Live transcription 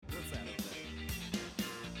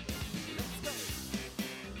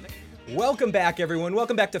Welcome back, everyone.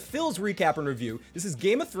 Welcome back to Phil's Recap and Review. This is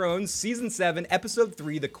Game of Thrones, Season 7, Episode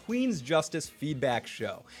 3, The Queen's Justice Feedback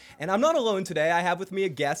Show. And I'm not alone today. I have with me a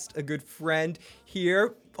guest, a good friend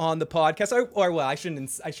here on the podcast. Or well, I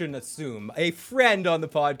shouldn't assume. A friend on the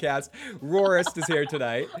podcast. Rorist is here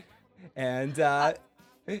tonight. And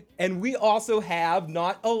we also have,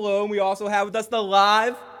 not alone, we also have with us the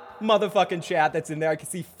live motherfucking chat that's in there. I can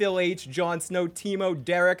see Phil H, Jon Snow, Timo,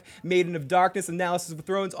 Derek, Maiden of Darkness, Analysis of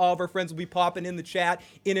Thrones. All of our friends will be popping in the chat,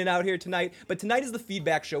 in and out here tonight. But tonight is the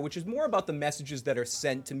feedback show, which is more about the messages that are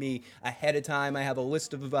sent to me ahead of time. I have a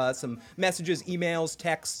list of some messages, emails,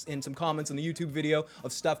 texts, and some comments on the YouTube video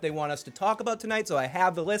of stuff they want us to talk about tonight. So I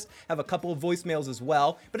have the list, have a couple of voicemails as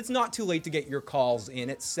well. But it's not too late to get your calls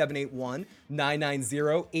in at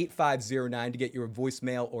 781-990-8509 to get your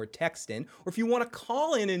voicemail or text in. Or if you want to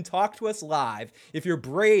call in and talk to us live, if you're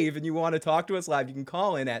brave and you want to talk to us live, you can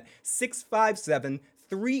call in at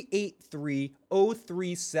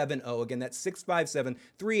 657-383-0370. Again, that's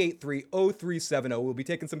 657-383-0370. We'll be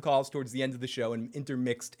taking some calls towards the end of the show and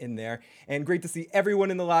intermixed in there. And great to see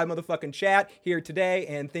everyone in the live motherfucking chat here today.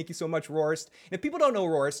 And thank you so much, Rorst. And if people don't know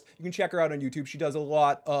Rorst, you can check her out on YouTube. She does a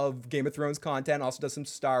lot of Game of Thrones content, also does some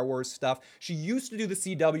Star Wars stuff. She used to do the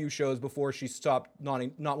CW shows before she stopped not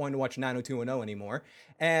wanting to watch 90210 anymore.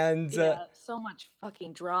 And so much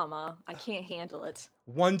fucking drama. I can't handle it.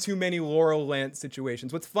 One too many Laurel Lance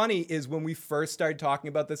situations. What's funny is when we first started talking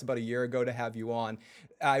about this about a year ago to have you on,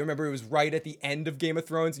 I remember it was right at the end of Game of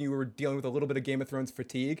Thrones and you were dealing with a little bit of Game of Thrones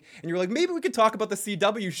fatigue. And you were like, maybe we could talk about the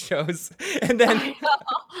CW shows. And then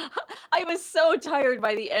I was so tired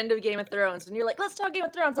by the end of Game of Thrones. And you're like, let's talk Game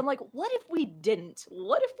of Thrones. I'm like, what if we didn't?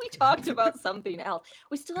 What if we talked about something else?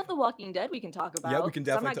 We still have The Walking Dead we can talk about. Yeah, we can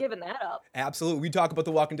definitely. I'm not giving that up. Absolutely. We talk about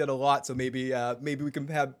The Walking Dead a lot, so maybe we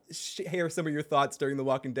can hear some of your thoughts during The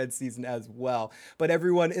Walking Dead season as well. But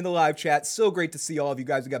everyone in the live chat, so great to see all of you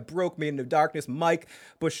guys. We got Broke, Maiden of Darkness, Mike,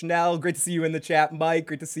 Bushnell. Great to see you in the chat, Mike.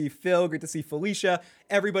 Great to see Phil. Great to see Felicia.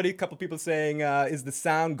 Everybody, a couple people saying, is the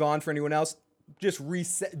sound gone for anyone else? Just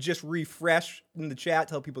refresh in the chat,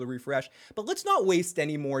 tell people to refresh. But let's not waste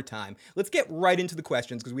any more time. Let's get right into the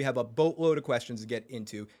questions because we have a boatload of questions to get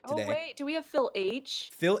into today. Oh, wait, do we have Phil H?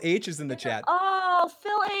 Phil H is in the chat. Oh,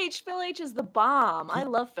 Phil H. Phil H is the bomb. I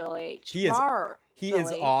love Phil H. He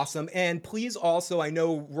is awesome. And please also, I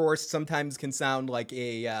know Rorst sometimes can sound like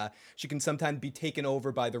she can sometimes be taken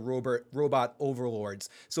over by the robot overlords.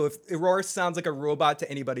 So if Rorst sounds like a robot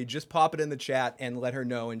to anybody, just pop it in the chat and let her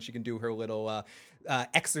know and she can do her little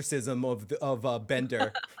exorcism of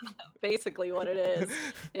Bender. Basically what it is.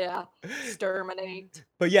 Yeah. Exterminate.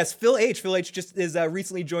 But yes, Phil H just is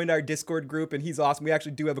recently joined our Discord group and he's awesome. We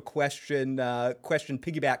actually do have a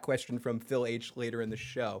piggyback question from Phil H later in the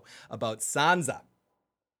show about Sansa.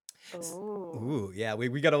 Ooh, yeah,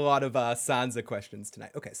 we got a lot of Sansa questions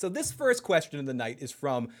tonight. Okay, so this first question of the night is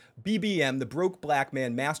from BBM, the Broke Black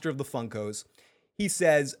Man, Master of the Funkos. He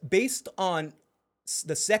says, based on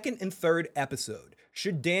the second and third episode,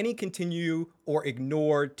 should Dany continue or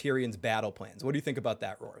ignore Tyrion's battle plans? What do you think about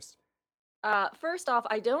that, Roars? First off,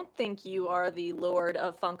 I don't think you are the Lord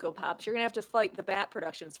of Funko Pops. You're gonna have to fight the Bat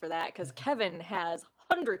Productions for that, because Kevin has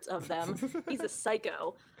hundreds of them. He's a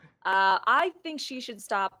psycho. I think she should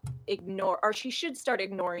start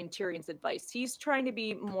ignoring Tyrion's advice. He's trying to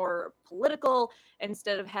be more political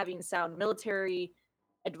instead of having sound military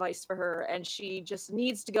advice for her, and she just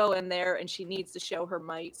needs to go in there and she needs to show her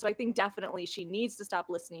might. So I think definitely she needs to stop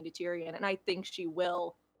listening to Tyrion, and I think she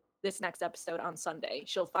will this next episode on Sunday.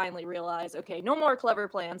 She'll finally realize, okay, no more clever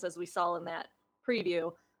plans as we saw in that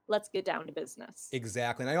preview. Let's get down to business.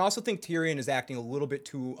 Exactly. And I also think Tyrion is acting a little bit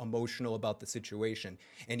too emotional about the situation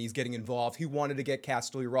and he's getting involved. He wanted to get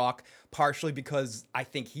Casterly Rock partially because I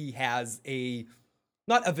think he has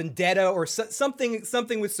not a vendetta or something with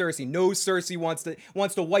Cersei. Knows Cersei wants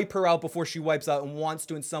to wipe her out before she wipes out and wants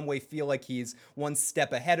to in some way feel like he's one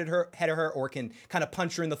step ahead of her or can kind of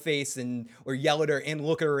punch her in the face or yell at her and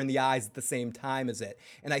look at her in the eyes at the same time as it.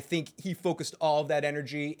 And I think he focused all of that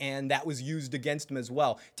energy and that was used against him as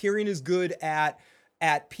well. Tyrion is good at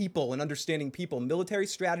people and understanding people. Military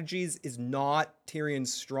strategies is not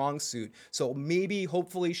Tyrion's strong suit. So maybe,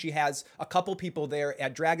 hopefully, she has a couple people there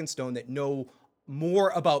at Dragonstone that know more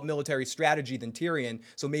about military strategy than Tyrion,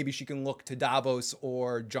 so maybe she can look to Davos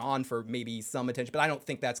or Jon for maybe some attention, but I don't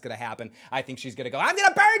think that's going to happen. I think she's going to go, I'm going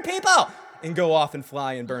to burn people, and go off and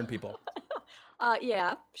fly and burn people.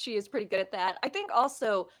 Yeah, she is pretty good at that. I think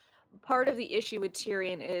also part of the issue with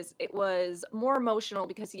Tyrion is it was more emotional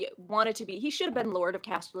because he should have been Lord of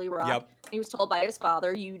Casterly Rock. Yep. He was told by his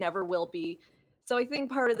father, you never will be. So I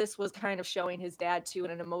think part of this was kind of showing his dad too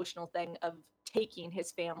in an emotional thing of taking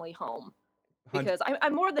his family home. Hun- Because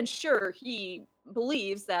I'm more than sure he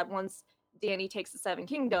believes that once Dany takes the Seven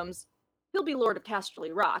Kingdoms, he'll be Lord of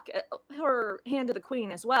Casterly Rock, her hand of the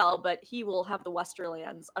Queen as well, but he will have the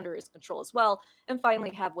Westerlands under his control as well, and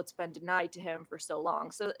finally have what's been denied to him for so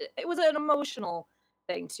long. So it was an emotional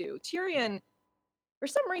thing too. Tyrion, for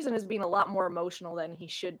some reason, is being a lot more emotional than he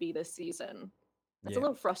should be this season. It's a yeah.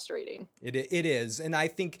 little frustrating. It is, and I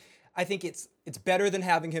think it's better than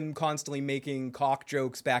having him constantly making cock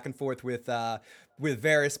jokes back and forth with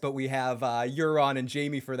Varys, but we have Euron and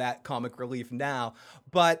Jaime for that comic relief now.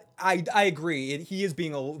 But I agree, he is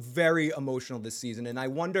being very emotional this season, and I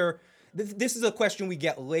wonder. This is a question we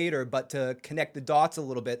get later, but to connect the dots a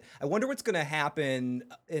little bit, I wonder what's going to happen.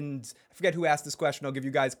 And I forget who asked this question. I'll give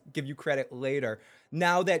you credit later.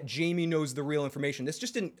 Now that Jaime knows the real information, this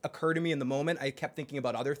just didn't occur to me in the moment. I kept thinking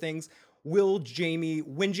about other things. When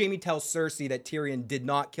Jaime tells Cersei that Tyrion did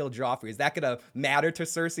not kill Joffrey, is that going to matter to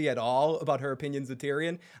Cersei at all about her opinions of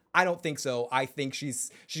Tyrion? I don't think so. I think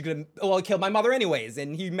she's going to, he killed my mother anyways,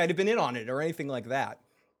 and he might have been in on it or anything like that.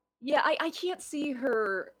 Yeah, I can't see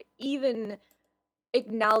her even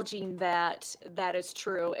acknowledging that that is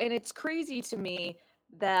true. And it's crazy to me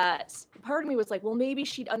that part of me was like, well, maybe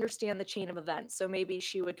she'd understand the chain of events. So maybe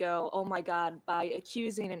she would go, oh my God, by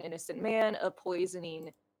accusing an innocent man of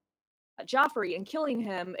poisoning Joffrey and killing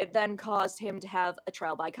him, it then caused him to have a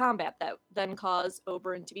trial by combat that then caused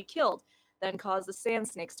Oberyn to be killed, then caused the Sand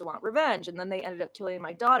Snakes to want revenge, and then they ended up killing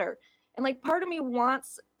my daughter. And like part of me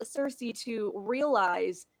wants Cersei to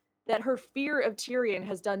realize that her fear of Tyrion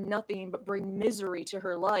has done nothing but bring misery to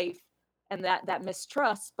her life and that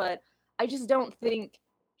mistrust, but I just don't think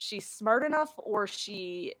she's smart enough or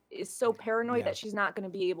she is so paranoid that she's not going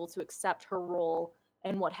to be able to accept her role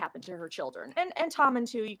and what happened to her children. And Tommen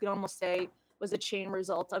too, you could almost say was a chain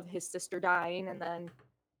result of his sister dying and then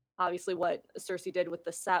obviously what Cersei did with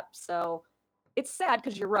the Sept. So it's sad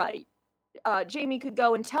because you're right. Jaime could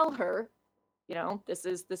go and tell her, this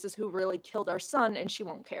is who really killed our son, and she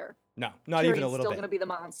won't care. No, not Tyrion's even a little still bit. going to be the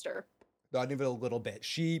monster. Not even a little bit.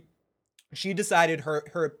 She decided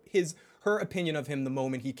her opinion of him the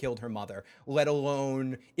moment he killed her mother, let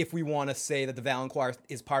alone if we want to say that the Valancourt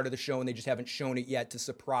is part of the show and they just haven't shown it yet to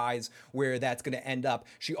surprise where that's going to end up.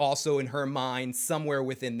 She also, in her mind, somewhere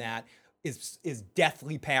within that, is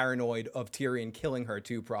deathly paranoid of Tyrion killing her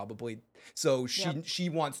too, probably. So she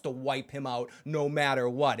wants to wipe him out no matter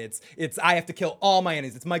what. It's I have to kill all my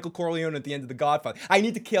enemies. It's Michael Corleone at the end of The Godfather. I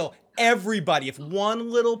need to kill everybody. If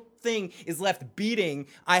one little thing is left beating,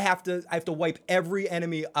 I have to wipe every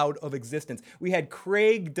enemy out of existence. We had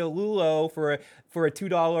Craig DeLulo for a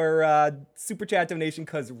 $2 super chat donation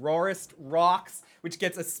because Rorist rocks, which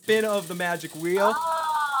gets a spin of the magic wheel.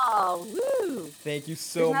 Oh, woo! Thank you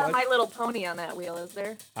so much. There's not My Little Pony on that wheel, is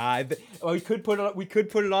there? We could put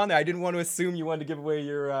it on there. I didn't want to assume you wanted to give away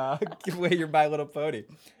your My Little Pony.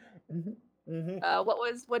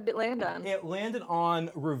 What did it land on? It landed on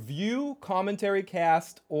review, commentary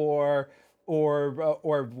cast, or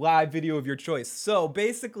live video of your choice. So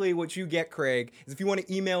basically what you get, Craig, is if you want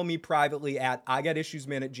to email me privately at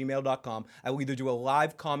igotissuesman@gmail.com, I will either do a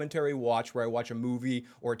live commentary watch where I watch a movie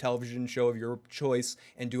or a television show of your choice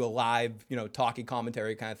and do a live, talkie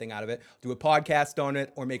commentary kind of thing out of it, do a podcast on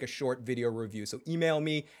it, or make a short video review. So email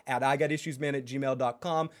me at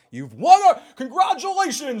igotissuesman@gmail.com.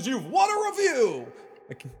 Congratulations, you've won a review!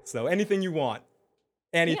 So anything you want.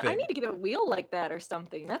 Anything. Yeah, I need to get a wheel like that or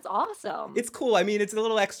something. That's awesome. It's cool. I mean, it's a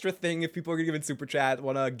little extra thing if people are giving super chat,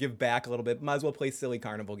 want to give back a little bit. Might as well play silly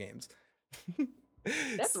carnival games.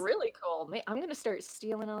 That's really cool. Man, I'm gonna start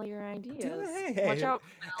stealing all your ideas. Hey. Watch out,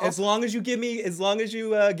 Phil. As long as you give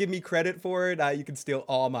me credit for it, you can steal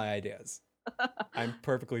all my ideas. I'm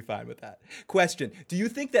perfectly fine with that. Question: do you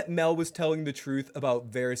think that Mel was telling the truth about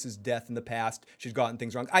Varys' death in the past? She's gotten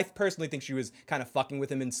things wrong. I personally think she was kind of fucking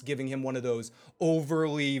with him and giving him one of those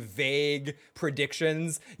overly vague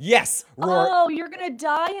predictions. Yes, Roar. Oh, you're gonna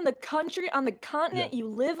die in the country on the continent you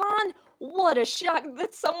live on? What a shock!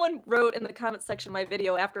 That someone wrote in the comment section of my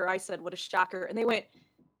video after I said what a shocker, and they went,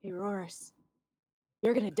 "Hey, Roris,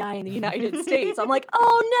 you're gonna die in the United States." I'm like,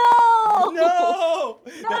 oh No!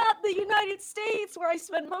 Not the United States where I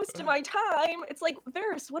spend most of my time. It's like,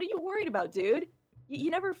 Varys, what are you worried about, dude? You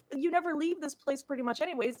never leave this place pretty much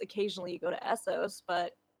anyways. Occasionally you go to Essos,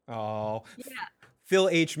 but Oh. yeah. Phil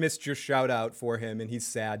H missed your shout out for him and he's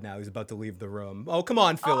sad now. He's about to leave the room. Oh, come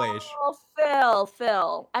on, Phil H. Oh,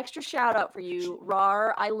 Phil. Extra shout out for you.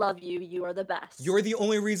 Rar, I love you. You are the best. You're the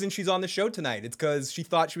only reason she's on the show tonight. It's because she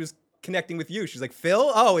thought she was connecting with you. She's like,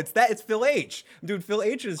 Phil? Oh, it's Phil H. I'm doing Phil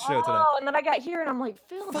H's show today. Oh, and then I got here and I'm like,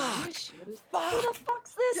 Phil, Fuck. who the Fuck.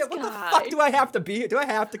 fuck's this Yeah, guy? what the fuck do I have to be? Do I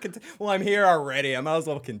have to continue? Well, I'm here already. I might as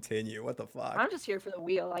well continue. What the fuck? I'm just here for the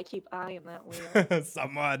wheel. I keep eyeing that wheel.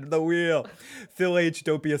 Someone, the wheel. Phil H,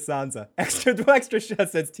 don't be a Sansa. Extra shot,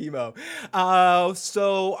 says Timo.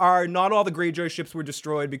 So not all the Greyjoy ships were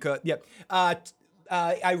destroyed because,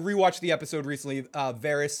 I rewatched the episode recently.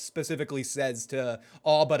 Varys specifically says to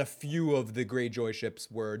all but a few of the Greyjoy ships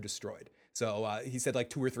were destroyed. So he said like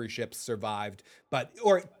 2 or 3 ships survived,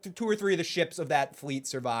 or 2 or 3 of the ships of that fleet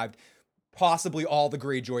survived. Possibly all the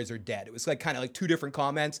Greyjoys are dead. It was like kind of like 2 different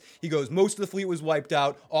comments. He goes, most of the fleet was wiped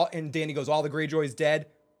out. And Danny goes, all the Greyjoys dead?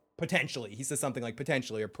 Potentially. He says something like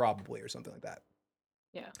potentially or probably or something like that.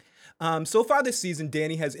 Yeah. So far this season,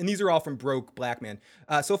 Danny has, and these are all from Broke Blackman.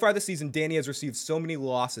 So far this season, Danny has received so many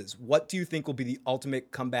losses. What do you think will be the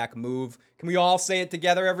ultimate comeback move? Can we all say it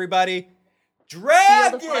together, everybody?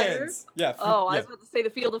 Dragons! Yeah. Oh, I was about to say the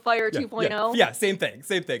Field of Fire 2.0. Yeah, same thing.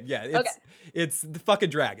 Yeah, it's the fucking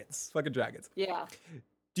dragons. Yeah.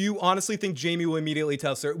 Do you honestly think Jaime will immediately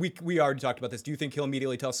tell Cersei? We already talked about this. Do you think he'll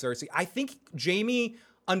immediately tell Cersei? I think Jaime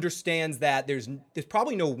understands that there's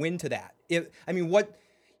probably no win to that.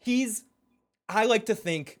 I like to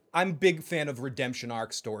think, I'm a big fan of redemption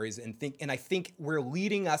arc stories and I think we're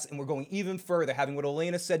leading us and we're going even further, having what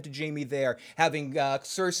Olenna said to Jaime there, having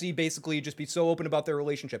Cersei basically just be so open about their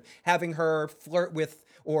relationship, having her flirt with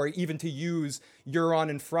or even to use Euron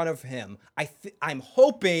in front of him. I'm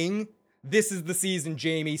hoping this is the season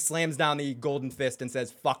Jaime slams down the golden fist and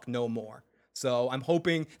says, fuck no more. So I'm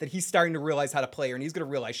hoping that he's starting to realize how to play her, and he's going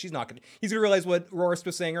to realize he's going to realize what Roris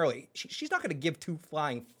was saying earlier. She's not going to give 2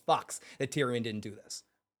 flying fucks that Tyrion didn't do this.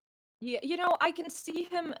 Yeah, I can see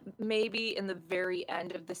him maybe in the very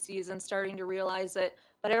end of the season starting to realize it,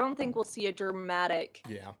 but I don't think we'll see a dramatic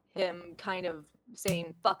him kind of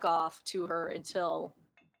saying fuck off to her until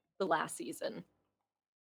the last season.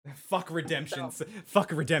 Fuck redemption,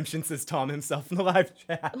 says Tom himself in the live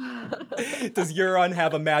chat. Does Euron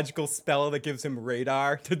have a magical spell that gives him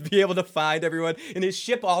radar to be able to find everyone? And his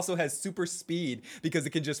ship also has super speed because it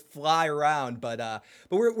can just fly around. But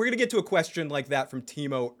we're gonna get to a question like that from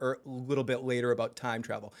Timo a little bit later about time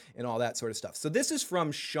travel and all that sort of stuff. So this is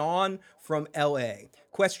from Sean from LA.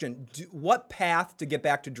 Question: what path to get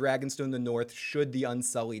back to Dragonstone in the North should the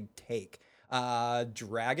Unsullied take?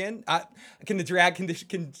 Dragon? Can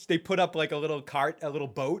they put up like a little cart, a little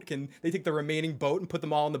boat? Can they take the remaining boat and put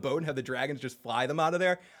them all in the boat and have the dragons just fly them out of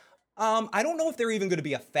there? I don't know if they're even going to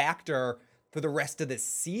be a factor for the rest of this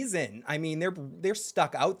season. I mean, they're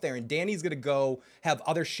stuck out there, and Dany's going to go have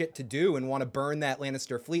other shit to do and want to burn that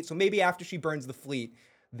Lannister fleet. So maybe after she burns the fleet,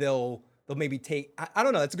 they'll maybe take. I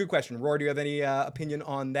don't know. That's a good question. Roar, do you have any opinion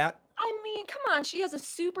on that? I mean, come on, she has a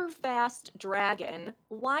super fast dragon.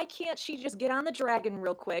 Why can't she just get on the dragon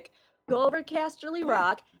real quick, go over to Casterly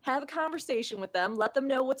Rock, have a conversation with them, let them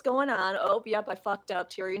know what's going on? Oh, yep, I fucked up.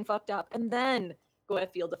 Tyrion fucked up. And then go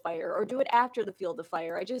at Field of Fire, or do it after the Field of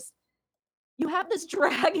Fire. You have this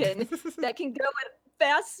dragon that can go at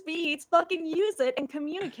fast speeds, fucking use it and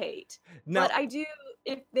communicate. No. But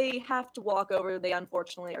if they have to walk over, they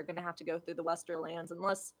unfortunately are going to have to go through the Westerlands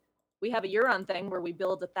unless we have a Euron thing where we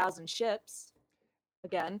build 1,000 ships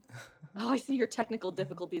again. Oh, I see your technical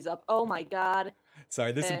difficulties up. Oh my god.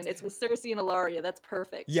 Sorry, it's with Cersei and Ilaria. That's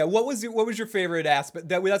perfect. Yeah, what was your favorite aspect?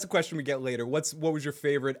 That's a question we get later. What was your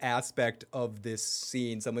favorite aspect of this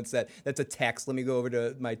scene? Someone said that's a text. Let me go over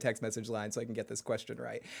to my text message line so I can get this question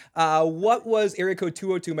right. What was area code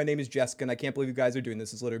 202? My name is Jessica, and I can't believe you guys are doing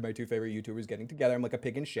this. It's literally my 2 favorite YouTubers getting together. I'm like a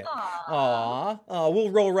pig in shit. Aww.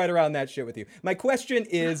 We'll roll right around that shit with you. My question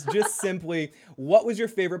is just simply, what was your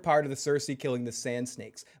favorite part of the Cersei killing the Sand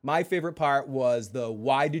Snakes? My favorite part was the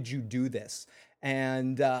why did you do this?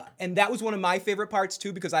 And that was one of my favorite parts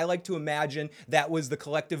too, because I like to imagine that was the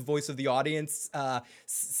collective voice of the audience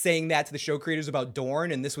saying that to the show creators about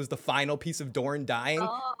Dorne, and this was the final piece of Dorne dying.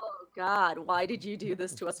 Oh God, why did you do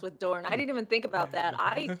this to us with Dorne? I didn't even think about that.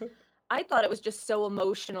 I thought it was just so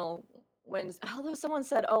emotional although someone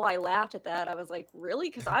said, "Oh, I laughed at that." I was like, "Really?"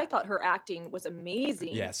 Because I thought her acting was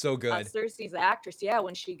amazing. Yeah, so good. Cersei's actress, yeah,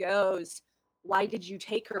 when she goes, why did you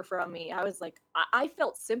take her from me? I was like, I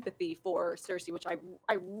felt sympathy for Cersei, which I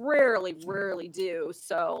rarely do.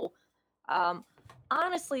 So,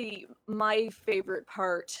 honestly, my favorite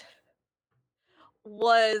part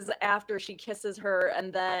was after she kisses her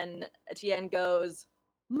and then Etienne goes,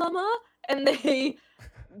 "Mama," and they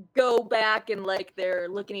go back and like they're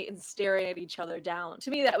looking at and staring at each other down.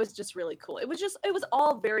 To me, that was just really cool. It was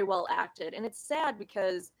all very well acted, and it's sad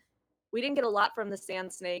because we didn't get a lot from the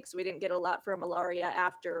Sand Snakes. We didn't get a lot from Ilaria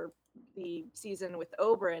after the season with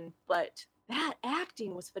Oberyn, but that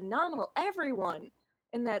acting was phenomenal. Everyone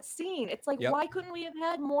in that scene, it's like, Yep. why couldn't we have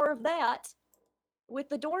had more of that with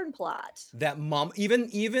the Dorne plot? That mom,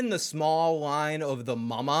 even the small line of the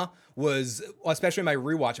mama was, especially in my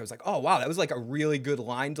rewatch, I was like, oh wow, that was like a really good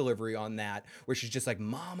line delivery on that, where she's just like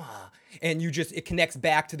mama, and it connects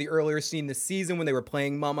back to the earlier scene this season when they were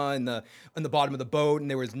playing mama in the bottom of the boat, and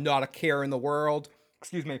there was not a care in the world.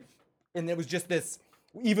 Excuse me, and it was just this.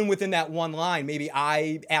 Even within that one line, maybe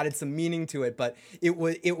I added some meaning to it, but it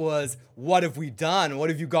was what have we done? What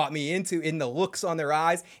have you got me into? In the looks on their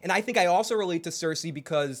eyes, and I think I also relate to Cersei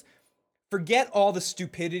because forget all the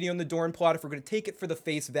stupidity on the Dorne plot. If we're going to take it for the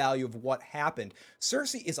face value of what happened,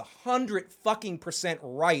 Cersei is 100%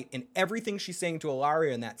 right in everything she's saying to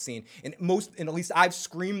Ilaria in that scene, and at least I've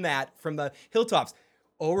screamed that from the hilltops.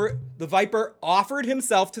 Over the Viper offered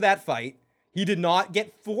himself to that fight. He did not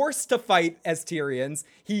get forced to fight as Tyrion's.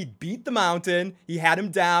 He beat the Mountain, he had him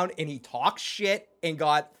down, and he talked shit and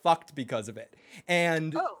got fucked because of it.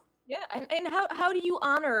 And Oh, yeah. And how do you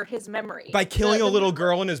honor his memory? by killing a little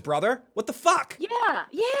girl and his brother? What the fuck? Yeah,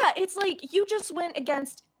 it's like you just went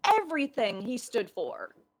against everything he stood for.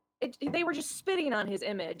 They were just spitting on his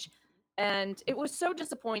image. And it was so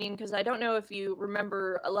disappointing because I don't know if you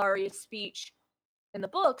remember Alaria's speech in the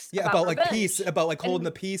books Yeah, about like revenge. peace, about like holding And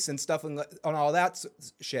the peace and stuff and on all that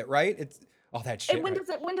shit, right? It's all that shit. and when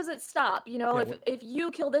Right? does it stop? You know, Yeah, if you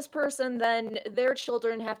kill this person, then their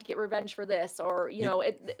children have to get revenge for this, or you you, know,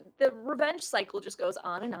 the revenge cycle just goes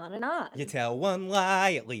on and on and on. you tell one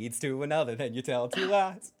lie, it leads to another. Then you tell two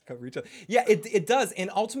lies, cover each other. Yeah, it does. And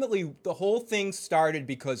ultimately, the whole thing started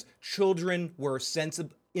because children were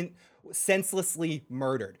senselessly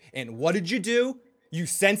murdered. And what did you do? You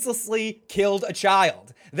senselessly killed a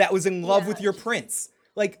child that was in love Yeah, with your prince.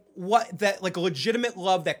 Like what that like a legitimate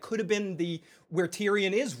love that could have been the where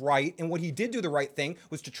Tyrion is right, and what he did do the right thing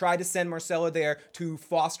was to try to send Marcella there to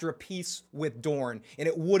foster a peace with Dorne. And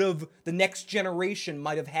it would have the next generation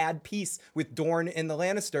might have had peace with Dorne and the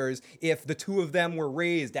Lannisters if the two of them were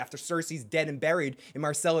raised after Cersei's dead and buried, and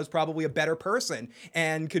Marcella's probably a better person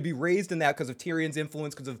and could be raised in that because of Tyrion's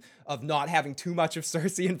influence, because of not having too much of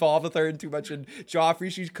Cersei involved with her and too much in Joffrey.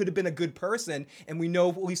 She could have been a good person, and we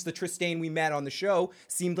know at least the Trystane we met on the show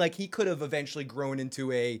seemed like he could have eventually grown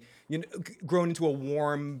into a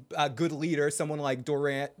warm, good leader, someone like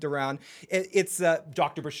Doran. It's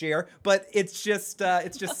Dr. Bashir, but it's just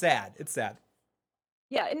sad. It's sad.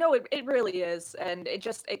 Yeah, no, it really is, and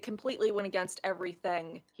it completely went against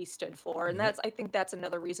everything he stood for, and Mhm. I think that's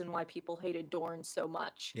another reason why people hated Dorne so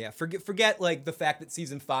much. Yeah, forget like the fact that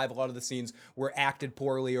season 5, a lot of the scenes were acted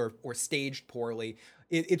poorly or staged poorly.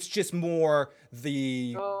 It's just more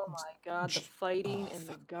the Oh my god, the fighting in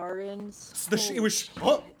the gardens. it Holy was shit.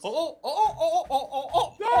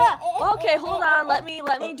 Yeah. Okay, hold on. Let me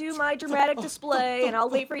do my dramatic display and I'll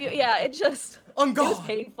wait for you. Yeah, I'm it was gone.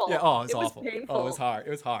 painful. Yeah. Oh, it's It was awful. painful. Oh, it was hard. It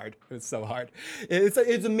was hard. It was so hard.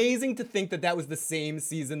 It's amazing to think that that was the same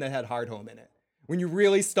season that had Hardhome in it. When you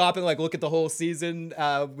really stop and like look at the whole season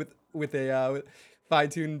with a fine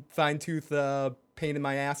tooth pain in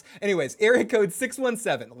my ass. Anyways, area code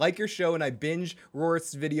 617. Like your show, and I binge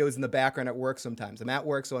Roarth's videos in the background at work sometimes. I'm at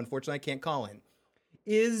work, so unfortunately I can't call in.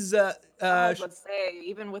 Is I was about to say,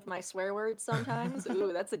 even with my swear words sometimes,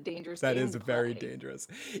 ooh, that's a dangerous that game is to very play. dangerous.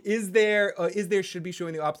 Is there should be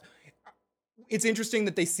showing the opposite? It's interesting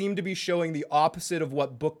that they seem to be showing the opposite of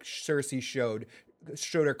what book Cersei showed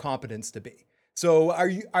her competence to be. So are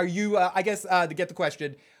you I guess to get the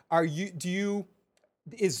question,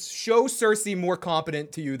 is show Cersei more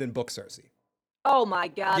competent to you than book Cersei? Oh my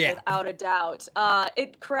god, Yeah. without a doubt.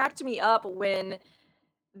 It cracked me up when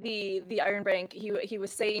the Iron Bank he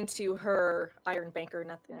was saying to her Iron Banker,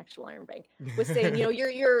 not the actual Iron Bank, was saying, you know,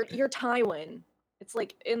 you're Tywin. It's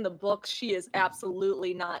like in the books, she is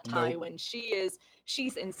absolutely not Nope. Tywin.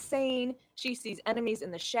 She's insane. She sees enemies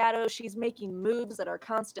in the shadows. She's making moves that are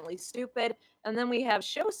constantly stupid. And then we have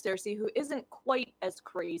Show Cersei, who isn't quite as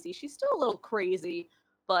crazy. She's still a little crazy,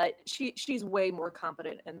 but she's way more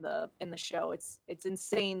competent in the show. It's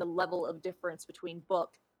insane the level of difference between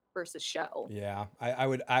book versus show. Yeah, I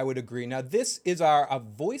would agree. Now this is our a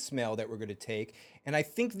voicemail that we're going to take, and I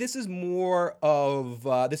think this is more of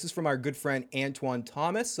this is from our good friend Antoine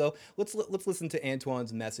Thomas. So let's listen to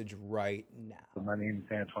Antoine's message right now. My name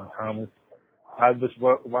is Antoine Thomas. I was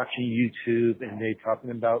watching YouTube and they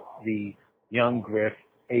talking about the young Griff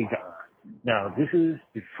Aegon. Now this is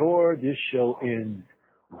before this show ends.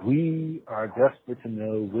 We are desperate to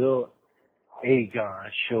know, will Aegon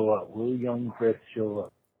show up? Will young Griff show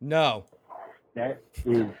up? No. That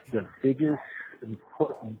is the biggest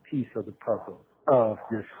important piece of the puzzle. of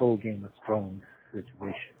this whole Game of Thrones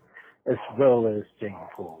situation, as well as Jane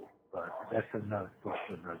Poole. But that's another story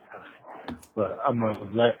for another time. But I'm going to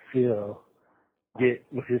let Phil get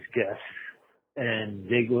with his guests, and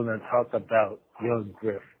they're going to talk about young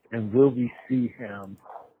Griff. And will we see him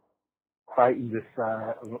fighting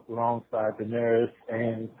alongside Daenerys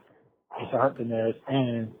and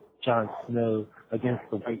Jon Snow against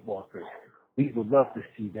the White Walkers? We would love to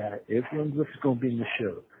see that. If young Griff is going to be in the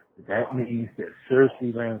show, that means that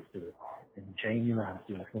Cersei Lannister and Jaime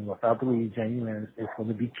Lannister, I believe Jaime Lannister is going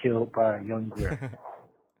to be killed by a young Griff.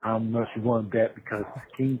 I don't know if you want to bet, because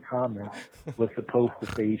King Thomas was supposed to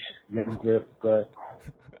face young Griff, but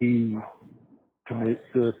he committed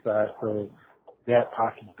suicide, so that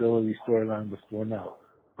possibility storyline was thrown out.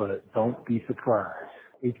 But don't be surprised.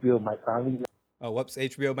 HBO might finally... Oh, whoops.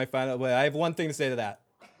 HBO might find out. I have one thing to say to that.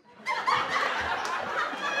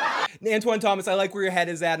 Antoine Thomas, I like where your head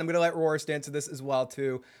is at. I'm going to let Roar answer this as well,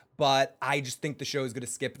 too. But I just think the show is going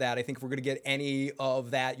to skip that. I think if we're going to get any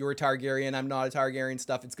of that, you're a Targaryen, I'm not a Targaryen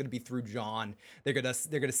stuff, it's going to be through Jon. They're going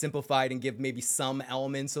to simplify it and give maybe some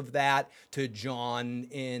elements of that to Jon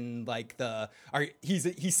in like he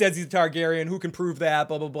says he's a Targaryen, who can prove that,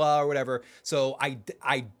 blah, blah, blah, or whatever. So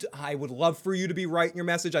I would love for you to be right in your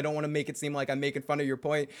message. I don't want to make it seem like I'm making fun of your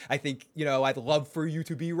point. I think, I'd love for you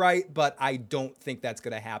to be right, but I don't think that's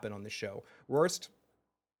going to happen on the show. Roarst?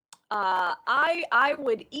 I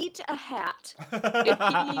would eat a hat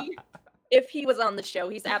if he was on the show.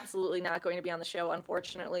 He's absolutely not going to be on the show,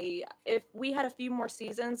 unfortunately. If we had a few more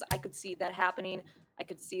seasons, I could see that happening. I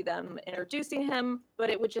could see them introducing him, but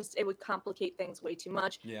it would complicate things way too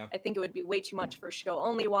much. Yeah. I think it would be way too much for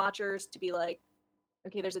show-only watchers to be like,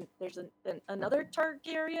 okay, there's another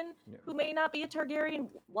Targaryen who may not be a Targaryen.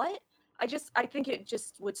 What? I think it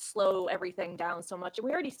just would slow everything down so much. And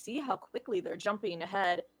we already see how quickly they're jumping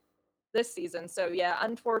ahead this season. So yeah,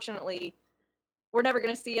 unfortunately, we're never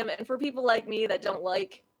going to see him. And for people like me that don't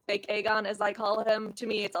like fake Aegon, as I call him, to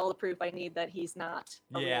me, it's all the proof I need that he's not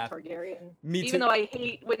a real Targaryen. Me too. Even though I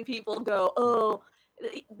hate when people go, oh,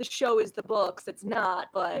 the show is the books. It's not,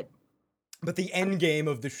 but the end game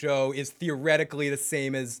of the show is theoretically the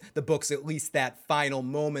same as the books, at least that final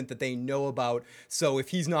moment that they know about. So if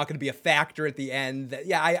he's not going to be a factor at the end,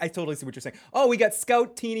 I totally see what you're saying. Oh, we got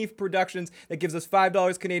Scout Teeny Productions that gives us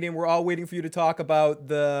 $5 Canadian. We're all waiting for you to talk about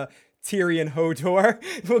the Tyrion Hodor.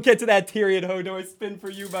 We'll get to that Tyrion Hodor spin for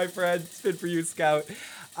you, my friend. Spin for you, Scout.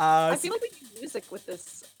 I feel like we need music with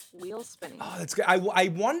this wheel spinning. Oh, that's good. I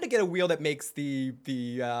wanted to get a wheel that makes the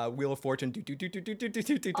Wheel of Fortune do. Oh,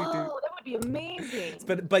 that would be amazing.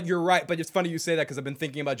 But you're right. But it's funny you say that, because I've been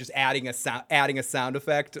thinking about just adding a sound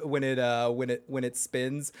effect when it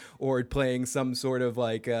spins, or playing some sort of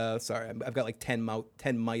like sorry, I've got like 10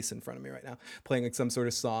 mice in front of me right now, playing like some sort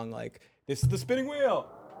of song like, this is the spinning wheel.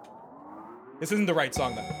 This isn't the right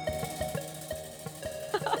song though.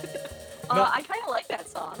 No. I kind of like that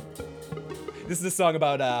song. This is a song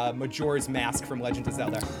about Majora's Mask from Legend of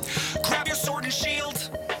Zelda. Grab your sword and shield.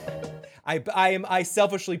 I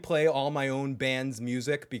selfishly play all my own band's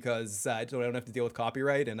music because I don't have to deal with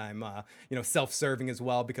copyright, and I'm self-serving as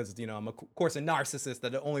well because I'm of course a narcissist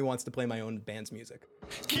that only wants to play my own band's music.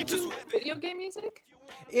 Video game music?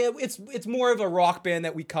 It's more of a rock band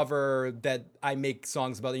that we cover, that I make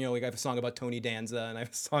songs about. Like I have a song about Tony Danza, and I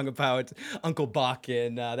have a song about Uncle Buck,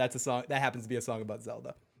 and that's a song that happens to be a song about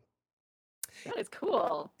Zelda. That is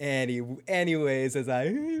cool. Anyways, as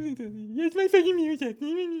here's my fucking music.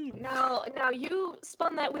 Now you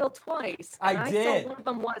spun that wheel twice. I did. Saw one of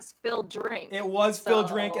them was Phil Drink. It was Phil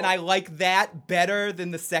Drink, and I like that better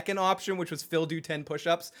than the second option, which was Phil do 10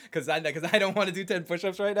 push-ups, because I don't want to do 10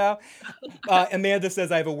 push-ups right now. Amanda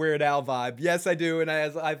says I have a Weird Al vibe. Yes, I do, and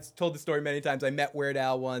I've told the story many times. I met Weird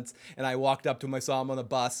Al once, and I walked up to him. I saw him on the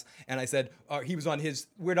bus, and I said, he was on his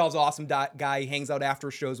Weird Al's awesome guy. He hangs out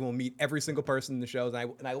after shows, and we'll meet every single person in the shows.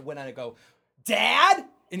 And I went on and go, Dad?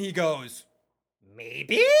 And he goes,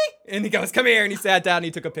 maybe? And he goes, come here. And he sat down and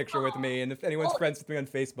he took a picture with me. And if anyone's friends with me on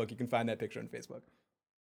Facebook, you can find that picture on Facebook.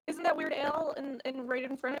 Isn't that Weird Al in right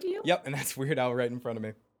in front of you? Yep, and that's Weird Al right in front of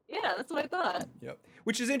me. Yeah, that's what I thought. Yep.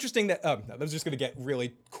 Which is interesting that, no, I was just going to get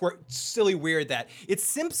really silly weird that it's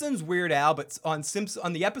Simpsons Weird Al, but on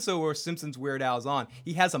the episode where Simpsons Weird Al is on,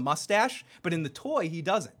 he has a mustache, but in the toy, he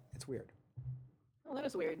doesn't. It's weird. Oh, that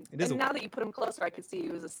was weird. And now that you put him closer, I could see he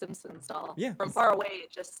was a Simpsons doll. Yeah. From far away, it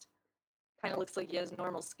just kind of looks like he has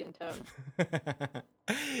normal skin tone.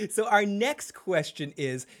 So our next question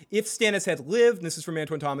is, if Stannis had lived, and this is from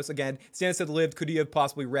Antoine Thomas again, Stannis had lived, could he have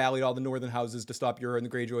possibly rallied all the northern houses to stop Euron the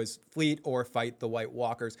Greyjoy's fleet or fight the White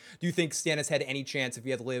Walkers? Do you think Stannis had any chance, if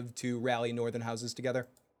he had lived, to rally northern houses together?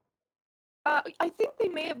 I think they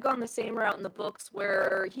may have gone the same route in the books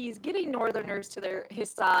where he's getting Northerners to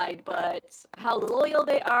his side, but how loyal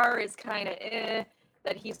they are is kind of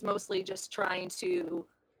that he's mostly just trying to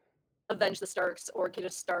avenge the Starks or get a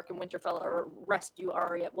Stark in Winterfell or rescue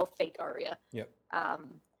Arya, well, fake Arya. Yep.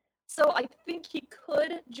 So I think he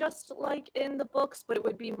could, just like in the books, but it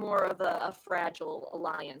would be more of a fragile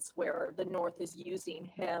alliance where the North is using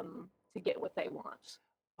him to get what they want.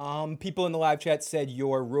 People in the live chat said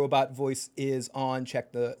your robot voice is on.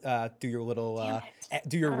 Check the do your little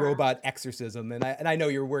do your robot exorcism, and I know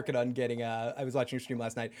you're working on getting. I was watching your stream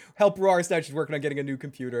last night. Help Roar Star. She's working on getting a new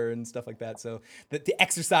computer and stuff like that. So to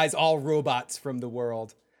exorcise all robots from the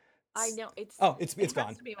world. I know it's. Oh, it's it gone.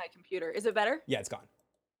 has to be my computer. Is it better? Yeah, it's gone.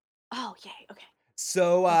 Oh yay! Okay.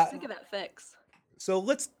 So I'm sick of that fix. So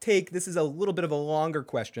let's take. This is a little bit of a longer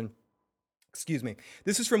question. Excuse me.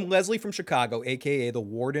 This is from Leslie from Chicago, aka the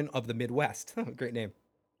Warden of the Midwest. Great name.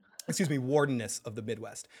 Excuse me, Wardeness of the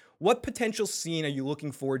Midwest. What potential scene are you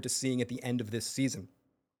looking forward to seeing at the end of this season?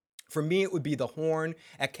 For me, it would be the horn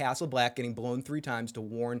at Castle Black getting blown 3 times to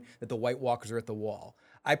warn that the White Walkers are at the wall.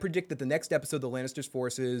 I predict that the next episode, the Lannisters'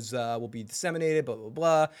 forces will be disseminated, blah, blah,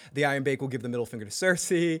 blah. The Iron Bake will give the middle finger to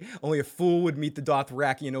Cersei. Only a fool would meet the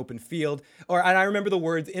Dothraki in open field. And I remember the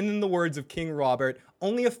words, in the words of King Robert,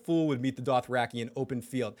 only a fool would meet the Dothraki in open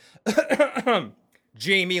field.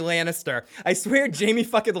 Jaime Lannister. I swear, Jaime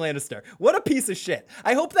fucking Lannister. What a piece of shit.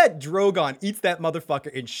 I hope that Drogon eats that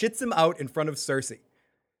motherfucker and shits him out in front of Cersei.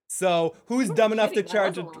 So who's dumb enough to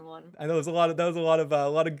charge? I know there's a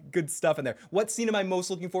lot of good stuff in there. What scene am I most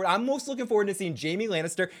looking forward? I'm most looking forward to seeing Jaime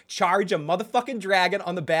Lannister charge a motherfucking dragon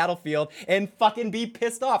on the battlefield and fucking be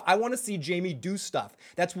pissed off. I want to see Jaime do stuff.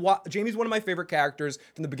 That's what Jaime's one of my favorite characters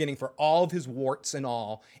from the beginning for all of his warts and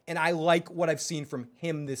all. And I like what I've seen from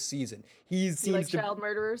him this season. He seems like child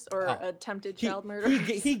murderers or attempted child murderers.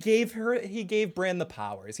 He gave Bran the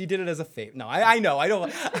powers. He did it as a favor. No, I know. I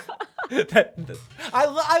don't.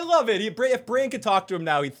 I love it. If Bran could talk to him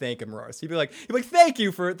now, he'd thank him, Ross. He'd be like, thank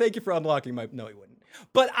you for unlocking my. No, he wouldn't.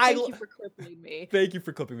 But thank you for clipping me. Thank you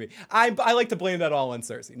for clipping me. I like to blame that all on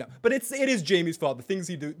Cersei. No, but it is Jaime's fault. The things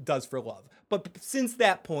he does for love. But since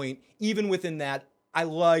that point, even within that, I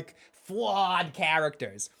like flawed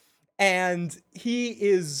characters, and he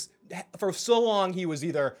is for so long he was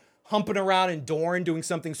either humping around in Dorne doing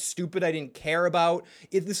something stupid I didn't care about.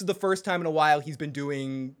 This is the first time in a while he's been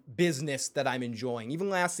doing business that I'm enjoying. Even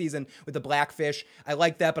last season with the Blackfish, I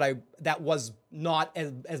liked that, but that was not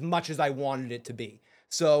as much as I wanted it to be.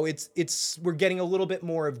 So we're getting a little bit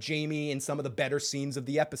more of Jaime in some of the better scenes of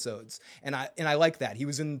the episodes, and I like that. He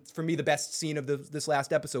was in, for me, the best scene of this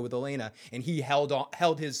last episode with Olenna, and he held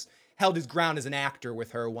his ground as an actor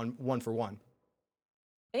with her one for one.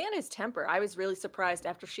 And his temper. I was really surprised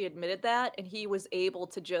after she admitted that, and he was able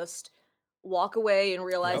to just walk away and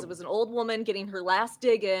realize it was an old woman getting her last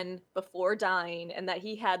dig in before dying, and that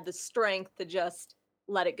he had the strength to just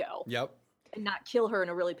let it go. Yep. And not kill her in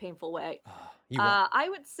a really painful way. I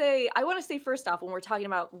want to say first off, when we're talking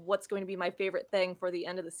about what's going to be my favorite thing for the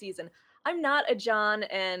end of the season, I'm not a Jon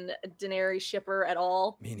and Daenerys shipper at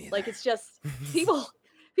all. Me neither. Like, it's just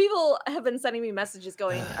people have been sending me messages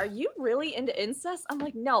going, are you really into incest? I'm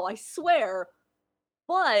like, no, I swear.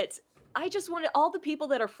 But I just want all the people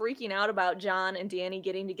that are freaking out about Jon and Dany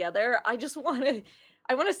getting together,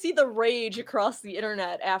 I want to see the rage across the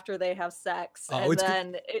internet after they have sex. And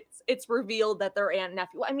then it's revealed that they're aunt and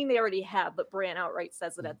nephew. I mean, they already have, but Bran outright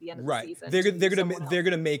says it at the end of the season. They're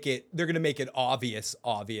gonna make it obvious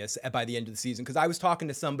by the end of the season. Because I was talking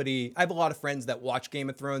to somebody, I have a lot of friends that watch Game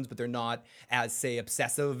of Thrones, but they're not as, say,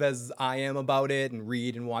 obsessive as I am about it, and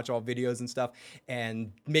read and watch all videos and stuff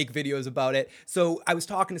and make videos about it. So I was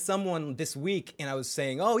talking to someone this week, and I was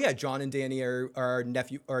saying, oh yeah, Jon and Dany are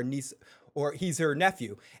nephew or niece, or he's her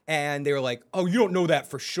nephew. And they were like, oh, you don't know that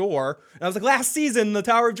for sure. And I was like, last season, the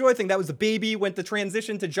Tower of Joy thing, that was the baby, went to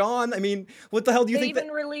transition to Jon. I mean, what the hell do you think? They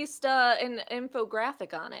even released an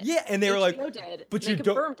infographic on it. Yeah, and they were like, but you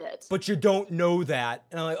confirmed it. But you don't know that.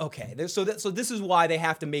 And I'm like, okay. So this is why they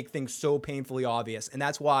have to make things so painfully obvious. And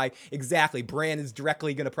that's why, exactly, Bran is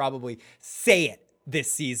directly going to probably say it this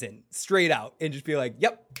season, straight out, and just be like,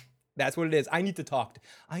 yep, that's what it is. I need to talk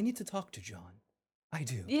to Jon. I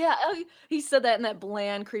do. Yeah, he said that in that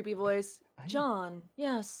bland, creepy voice. Jon,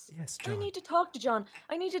 yes. Yes, Jon. I need to talk to Jon.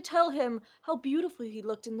 I need to tell him how beautifully he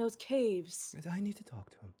looked in those caves. I need to talk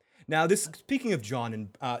to him. Now, speaking of Jon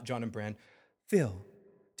and Bran, Phil,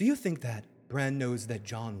 do you think that Bran knows that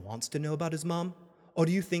Jon wants to know about his mom? Or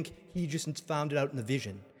do you think he just found it out in the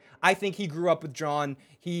vision? I think he grew up with Jon.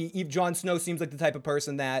 Jon Snow seems like the type of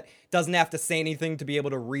person that doesn't have to say anything to be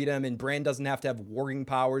able to read him, and Bran doesn't have to have warging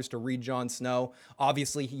powers to read Jon Snow.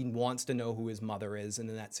 Obviously, he wants to know who his mother is in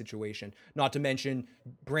that situation. Not to mention,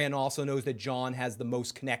 Bran also knows that Jon has the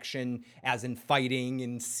most connection, as in fighting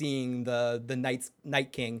and seeing the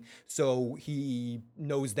Night King. So he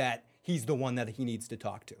knows that he's the one that he needs to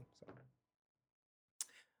talk to.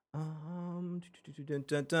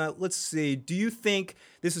 Let's see. Do you think,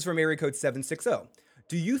 this is from area code 760.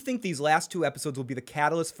 Do you think these last 2 episodes will be the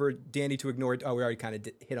catalyst for Dany to ignore it? Oh, we already kind of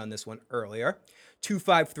hit on this one earlier.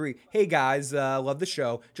 253. Hey guys, love the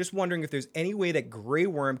show. Just wondering if there's any way that Grey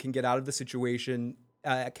Worm can get out of the situation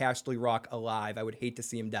at Casterly Rock alive. I would hate to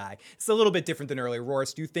see him die. It's a little bit different than earlier.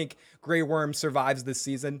 Roris, do you think Grey Worm survives this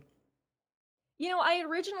season? You know, I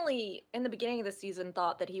originally, in the beginning of the season,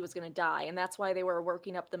 thought that he was going to die, and that's why they were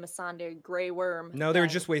working up the Missandei Grey Worm. No, they were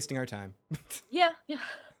just wasting our time. Yeah.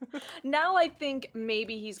 Now I think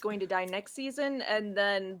maybe he's going to die next season, and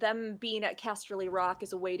then them being at Casterly Rock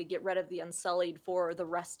is a way to get rid of the Unsullied for the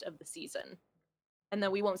rest of the season. And then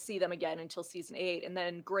we won't see them again until season 8, and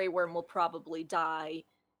then Grey Worm will probably die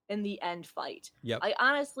in the end fight. Yep. I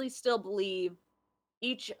honestly still believe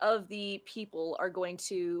each of the people are going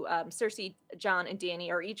to, Cersei, Jon, and Dany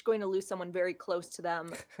are each going to lose someone very close to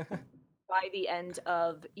them by the end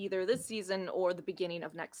of either this season or the beginning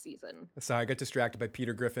of next season. Sorry, I got distracted by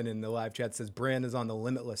Peter Griffin in the live chat. Says Bran is on the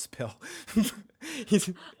limitless pill.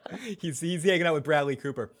 he's hanging out with Bradley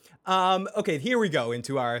Cooper. Okay, here we go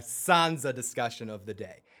into our Sansa discussion of the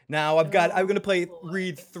day. Now I'm going to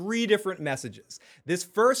read 3 different messages. This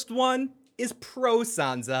first one is pro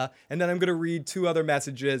Sansa, and then I'm going to read 2 other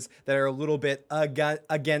messages that are a little bit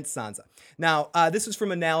against Sansa. Now, this is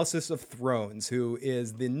from Analysis of Thrones, who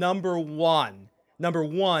is the number one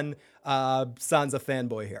Sansa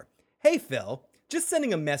fanboy here. Hey, Phil, just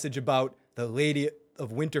sending a message about the Lady of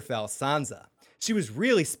Winterfell, Sansa. She was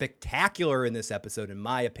really spectacular in this episode, in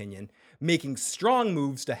my opinion, making strong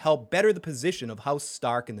moves to help better the position of House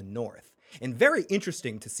Stark in the north. And very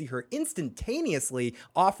interesting to see her instantaneously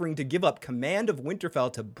offering to give up command of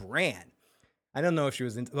Winterfell to Bran. I don't know if she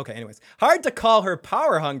was okay, anyways. Hard to call her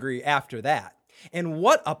power hungry after that. And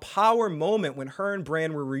what a power moment when her and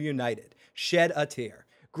Bran were reunited. Shed a tear.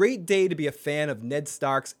 Great day to be a fan of Ned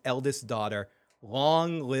Stark's eldest daughter.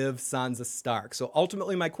 Long live Sansa Stark. So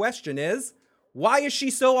ultimately my question is, why is she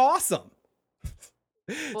so awesome?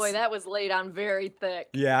 Boy, that was laid on very thick.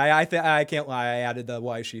 Yeah, I can't lie. I added the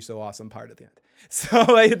 "why is she so awesome" part at the end. So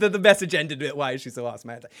the message ended with "why is she so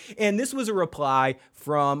awesome." And this was a reply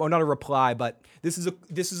from, or not a reply, but this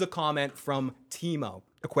is a comment from Timo,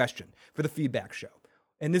 a question for the feedback show.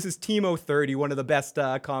 And this is Timo30, one of the best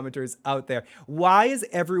commenters out there. Why is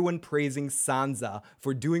everyone praising Sansa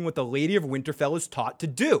for doing what the Lady of Winterfell is taught to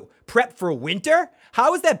do? Prep for winter?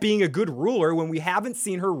 How is that being a good ruler when we haven't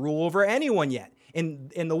seen her rule over anyone yet?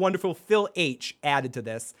 And the wonderful Phil H added to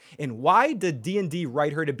this. And why did D&D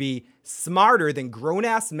write her to be smarter than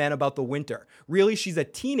grown-ass men about the winter? Really, she's a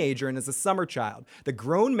teenager and is a summer child. The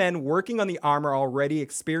grown men working on the armor already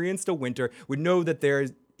experienced a winter would know that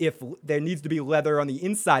if there needs to be leather on the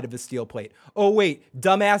inside of the steel plate. Oh wait,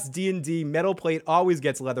 dumbass D&D metal plate always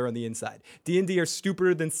gets leather on the inside. D&D are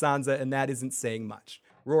stupider than Sansa, and that isn't saying much.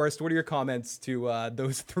 Roris, what are your comments to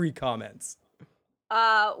those 3 comments?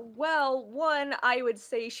 Well, one, I would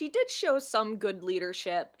say she did show some good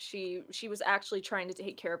leadership. She was actually trying to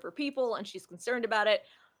take care of her people, and she's concerned about it.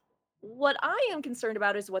 What I am concerned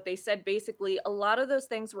about is what they said. Basically, a lot of those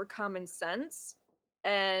things were common sense.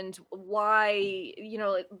 And why,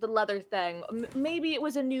 the leather thing, maybe it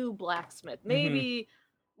was a new blacksmith. Maybe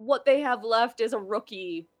what they have left is a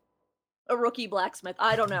rookie blacksmith.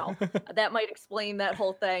 I don't know. That might explain that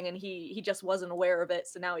whole thing, and he just wasn't aware of it,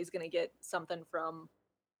 so now he's gonna get something from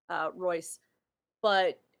Royce.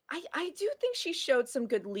 But I do think she showed some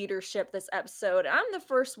good leadership this episode. I'm the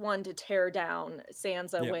first one to tear down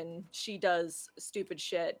Sansa when she does stupid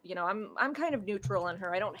shit. I'm kind of neutral on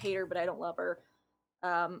her. I don't hate her, but I don't love her.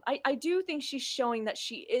 I do think she's showing that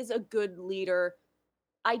she is a good leader.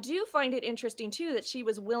 I do find it interesting too that she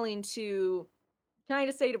was willing to kind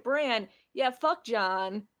of say to Bran, yeah, fuck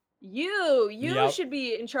Jon. You should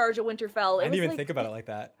be in charge of Winterfell. I didn't even think about it like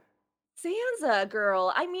that. Sansa,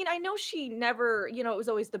 girl. I mean, I know she never, it was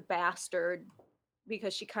always the bastard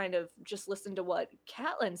because she kind of just listened to what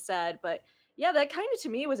Catelyn said, but Yeah, that kind of to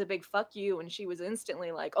me was a big fuck you, and she was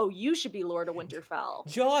instantly like, "Oh, you should be Lord of Winterfell."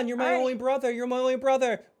 John, you're All my right. only brother. You're my only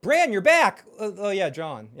brother. Bran, you're back. Oh yeah,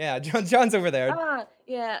 John. Yeah, John's over there.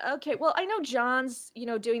 Yeah, okay. Well, I know John's,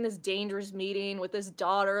 doing this dangerous meeting with this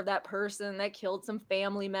daughter of that person that killed some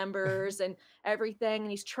family members and everything,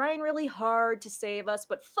 and he's trying really hard to save us,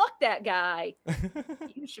 but fuck that guy.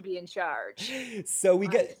 You should be in charge. So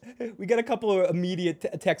Christ. we get a couple of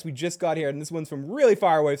immediate texts we just got here, and this one's from really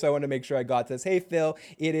far away, so I want to make sure I got this. Hey Phil,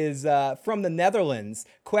 it is from the Netherlands.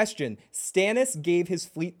 Question: Stannis gave his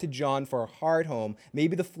fleet to Jon for a hard home.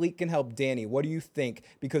 Maybe the fleet can help Dany. What do you think?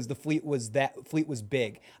 Because the fleet was big.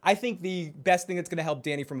 I think the best thing that's going to help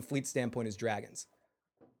Dany from a fleet standpoint is dragons.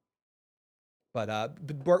 But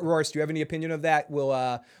Royce, do you have any opinion of that?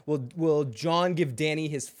 Will Jon give Dany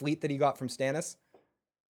his fleet that he got from Stannis?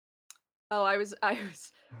 Oh, I was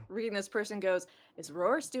reading this person goes, "Is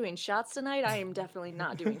Roars doing shots tonight?" I am definitely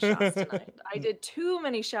not doing shots tonight. I did too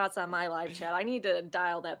many shots on my live chat. I need to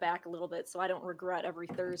dial that back a little bit so I don't regret every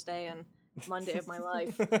Thursday and Monday of my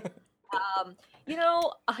life.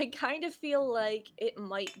 I kind of feel like it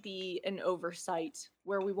might be an oversight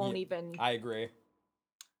where we won't even I agree.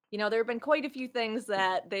 there have been quite a few things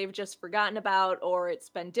that they've just forgotten about or it's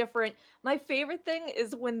been different. My favorite thing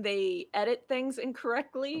is when they edit things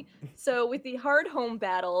incorrectly. So with the hard home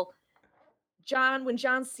battle, when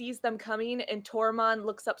Jon sees them coming and Tormund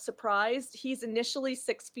looks up surprised, he's initially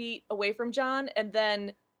 6 feet away from Jon, and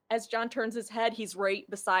then as Jon turns his head, he's right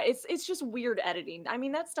beside. It's just weird editing. I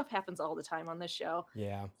mean, that stuff happens all the time on this show.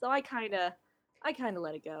 Yeah. So I kind of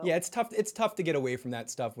let it go. Yeah, it's tough. It's tough to get away from that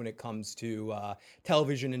stuff when it comes to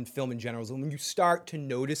television and film in general. So when you start to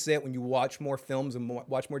notice it, when you watch more films and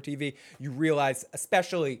watch more TV, you realize,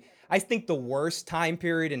 especially, I think the worst time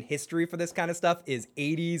period in history for this kind of stuff is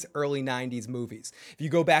 80s, early 90s movies. If you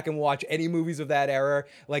go back and watch any movies of that era,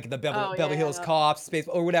 like the Beverly Hills Cop, Space,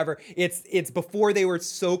 or whatever, it's before they were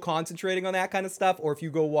so concentrating on that kind of stuff. Or if you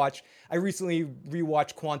go watch, I recently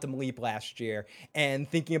rewatched Quantum Leap last year, and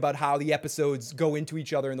thinking about how the episodes go into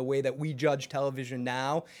each other in the way that we judge television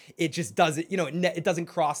now, it just doesn't, it doesn't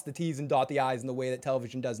cross the T's and dot the I's in the way that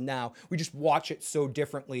television does now. We just watch it so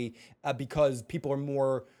differently because people are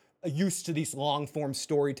more used to these long form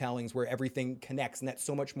storytellings where everything connects, and that's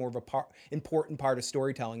so much more of a important part of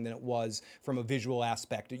storytelling than it was from a visual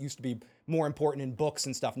aspect. It used to be more important in books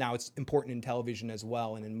and stuff. Now it's important in television as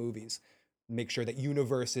well and in movies. Make sure that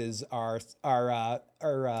universes are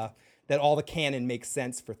that all the canon makes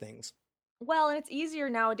sense for things. Well, and it's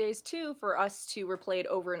easier nowadays too for us to replay it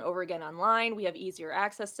over and over again online. We have easier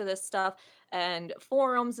access to this stuff and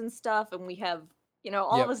forums and stuff, and we have,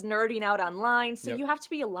 all of us nerding out online. So you have to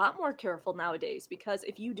be a lot more careful nowadays, because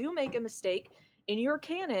if you do make a mistake in your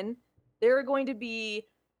canon, there are going to be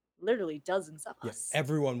literally dozens of us.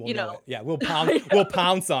 Everyone will know it. Yeah, we'll pounce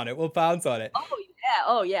on it. We'll pounce on it.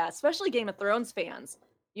 Oh yeah, especially Game of Thrones fans.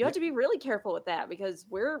 You have to be really careful with that because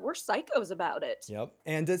we're psychos about it. Yep.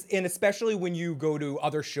 And especially when you go to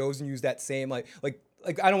other shows and use that same like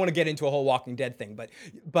I don't want to get into a whole Walking Dead thing,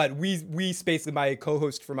 but we basically, my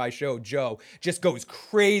co-host for my show, Joe, just goes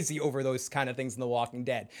crazy over those kind of things in The Walking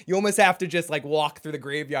Dead. You almost have to just like walk through the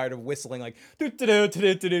graveyard of whistling like do do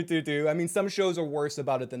do do do do do. I mean, some shows are worse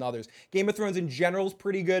about it than others. Game of Thrones in general is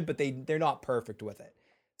pretty good, but they're not perfect with it.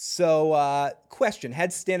 So, question: Had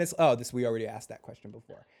Stannis? We already asked that question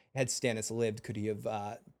before. Had Stannis lived, could he have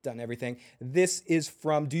done everything? This is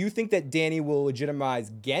from: Do you think that Dany will legitimize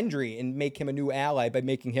Gendry and make him a new ally by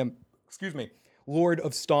making him, Lord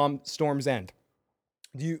of Storm's End?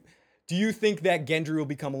 Do you think that Gendry will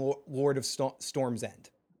become Lord of Storm's End?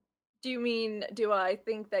 Do I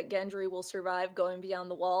think that Gendry will survive going beyond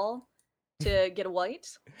the wall to get a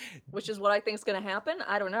white, which is what I think is going to happen?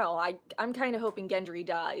 I don't know. I'm kind of hoping Gendry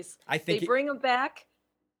dies. I think they bring him back,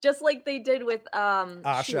 just like they did with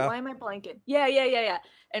Asha. Why am I blanking? Yeah.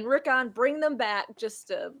 And Rickon, bring them back just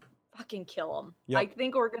to fucking kill him. Yep. I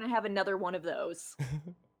think we're going to have another one of those.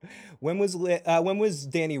 When was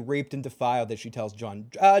Dany raped and defiled that she tells Jon?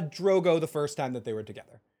 Drogo, the first time that they were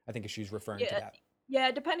together. I think she's referring to that. Yeah,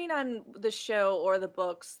 depending on the show or the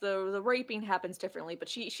books, the raping happens differently, but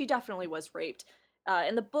she definitely was raped.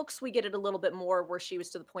 In the books, we get it a little bit more where she was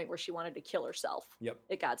to the point where she wanted to kill herself. Yep.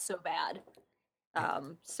 It got so bad.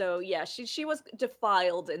 So yeah, she was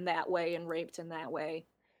defiled in that way and raped in that way.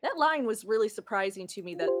 That line was really surprising to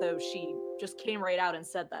me, that though she just came right out and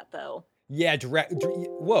said that though. Yeah,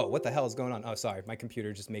 whoa, what the hell is going on? Oh, sorry, my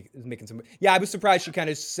computer just making some. Yeah, I was surprised she kind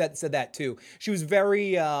of said that too. She was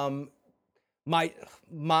very my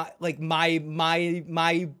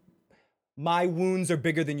my wounds are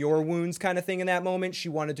bigger than your wounds kind of thing in that moment. She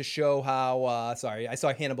wanted to show how, sorry, I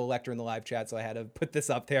saw Hannibal Lecter in the live chat, so I had to put this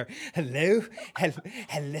up there. Hello.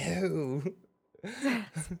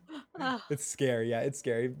 Ah, It's scary. Yeah, it's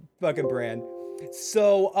scary. Fucking brand.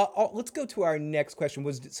 So let's go to our next question.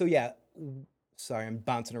 Sorry, I'm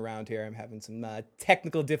bouncing around here. I'm having some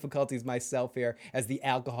technical difficulties myself here as the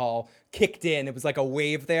alcohol kicked in. It was like a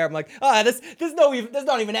wave there. I'm like, there's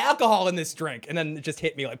not even alcohol in this drink, and then it just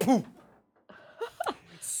hit me like, poof.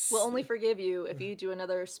 we'll only forgive you if you do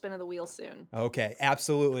another spin of the wheel soon. Okay,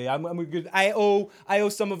 absolutely. I'm good. I owe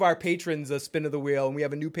some of our patrons a spin of the wheel, and we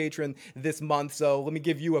have a new patron this month. So let me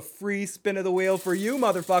give you a free spin of the wheel for you,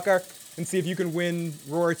 motherfucker, and see if you can win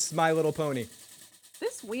Roart's My Little Pony.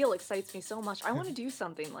 This wheel excites me so much. I want to do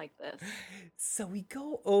something like this. So we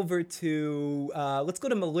go over to, let's go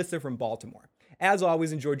to Melissa from Baltimore. As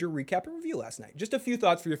always, enjoyed your recap and review last night. Just a few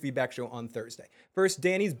thoughts for your feedback show on Thursday. First,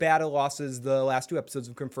 Dany's battle losses the last 2 episodes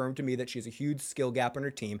have confirmed to me that she has a huge skill gap on her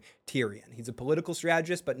team, Tyrion. He's a political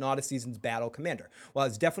strategist, but not a seasoned battle commander. While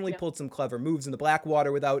he's definitely pulled some clever moves in the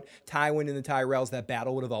Blackwater, without Tywin and the Tyrells, that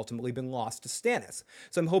battle would have ultimately been lost to Stannis.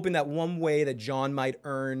 So I'm hoping that one way that Jon might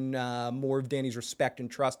earn more of Dany's respect and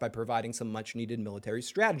trust by providing some much-needed military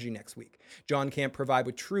strategy next week. Jon can't provide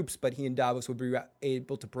with troops, but he and Davos would be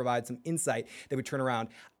able to provide some insight that would turn around.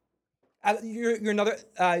 You're another.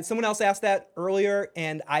 Someone else asked that earlier,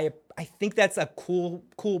 and I think that's a cool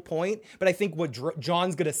point. But I think what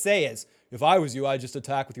Jon's gonna say is, if I was you, I'd just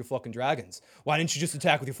attack with your fucking dragons. Why didn't you just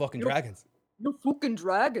attack with your fucking dragons? Your fucking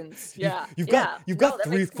dragons. Yeah. You've got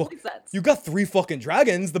three fucking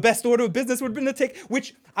dragons. The best order of business would have been to take,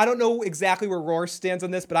 which I don't know exactly where Roar stands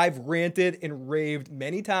on this, but I've ranted and raved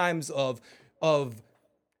many times of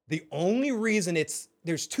the only reason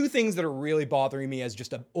there's 2 things that are really bothering me as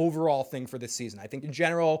just an overall thing for this season. I think in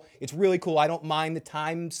general, it's really cool. I don't mind the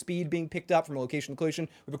time speed being picked up from location to location.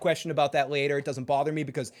 We have a question about that later. It doesn't bother me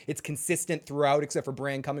because it's consistent throughout, except for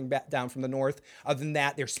Bran coming back down from the north. Other than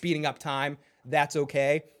that, they're speeding up time. That's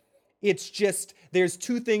okay. It's just, there's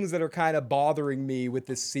 2 things that are kind of bothering me with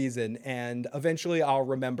this season, and eventually I'll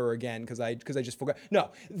remember again because I just forgot. No,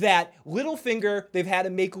 that Littlefinger, they've had to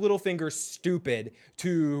make Littlefinger stupid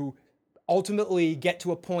to ultimately get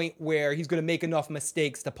to a point where he's going to make enough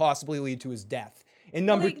mistakes to possibly lead to his death. And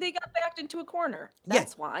they got backed into a corner.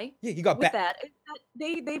 That's why. Yeah, you got with that.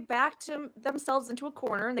 They backed themselves into a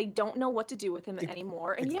corner, and they don't know what to do with him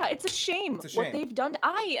anymore. And yeah, it's a shame what they've done.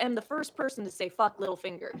 I am the first person to say fuck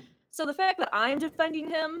Littlefinger. So the fact that I'm defending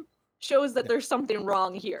him shows that there's something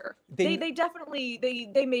wrong here. They definitely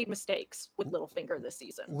made mistakes with Littlefinger this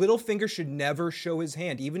season. Littlefinger should never show his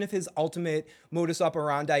hand, even if his ultimate modus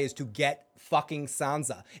operandi is to get fucking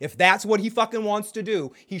Sansa. If that's what he fucking wants to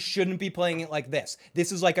do, he shouldn't be playing it like this.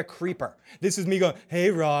 This is like a creeper. This is me going, hey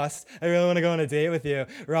Ross, I really want to go on a date with you.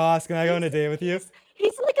 Ross, can I go on a date with you?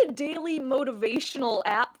 He's like a daily motivational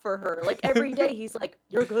app for her. Like every day he's like,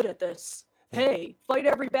 you're good at this. Hey, fight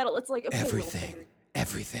every battle. It's like, okay,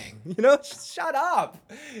 everything. Shut up.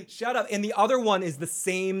 And the other one is the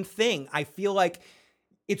same thing. I feel like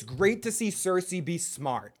it's great to see Cersei be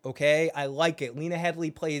smart, okay? I like it. Lena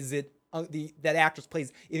Headey plays it, that actress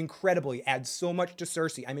plays it incredibly, adds so much to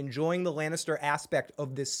Cersei. I'm enjoying the Lannister aspect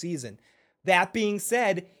of this season. That being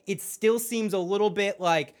said, it still seems a little bit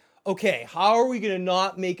like, okay, how are we going to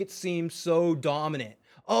not make it seem so dominant?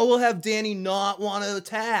 Oh, we'll have Dany not want to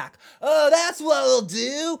attack. Oh, that's what we'll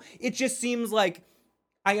do. It just seems like,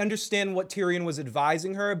 I understand what Tyrion was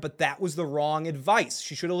advising her, but that was the wrong advice.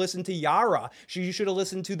 She should have listened to Yara. She should have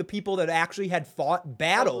listened to the people that actually had fought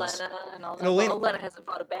battles. Olenna and all that. Olenna hasn't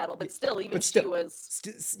fought a battle, but still, she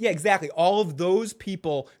was... Yeah, exactly. All of those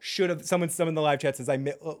people should have... Someone in the live chat says,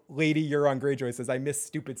 Lady Euron Greyjoy says, I miss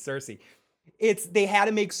stupid Cersei. They had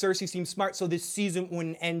to make Cersei seem smart so this season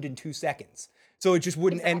wouldn't end in 2 seconds. So it just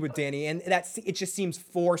wouldn't end with Dany. And it just seems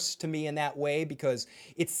forced to me in that way because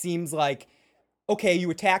it seems like, okay, you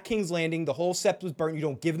attack King's Landing, the whole sept was burnt, you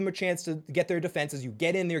don't give them a chance to get their defenses, you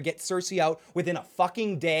get in there, get Cersei out within a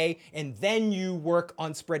fucking day, and then you work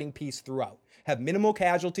on spreading peace throughout. Have minimal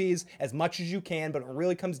casualties, as much as you can, but when it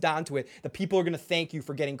really comes down to it, the people are going to thank you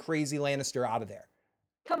for getting crazy Lannister out of there.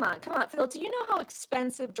 Come on, Phil, do you know how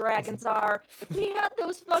expensive dragons are? If we had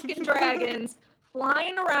those fucking dragons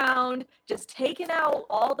flying around, just taking out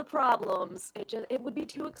all the problems, it would be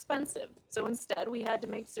too expensive. So instead, we had to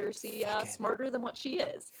make Cersei smarter than what she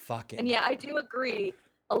is. And yeah, I do agree.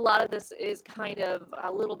 A lot of this is kind of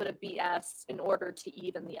a little bit of BS in order to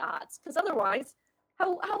even the odds. Because otherwise,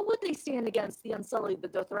 how would they stand against the Unsullied, the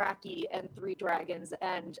Dothraki, and 3 dragons,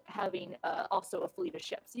 and having also a fleet of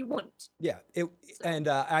ships? You wouldn't. Yeah, and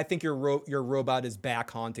I think your robot is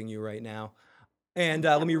back haunting you right now. And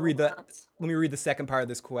Yeah, let me read the robots. let me read the second part of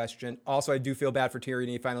this question. Also, I do feel bad for Tyrion.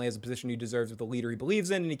 He finally has a position he deserves with the leader he believes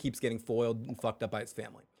in, and he keeps getting foiled and fucked up by his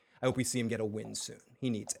family. I hope we see him get a win soon. He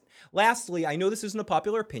needs it. Lastly, I know this isn't a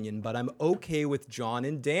popular opinion, but I'm okay with Jon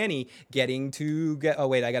and Dany getting to get. Oh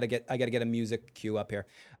wait, I gotta get a music cue up here.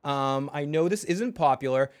 I know this isn't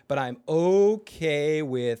popular, but I'm okay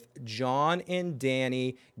with Jon and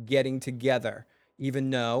Dany getting together, even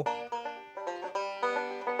though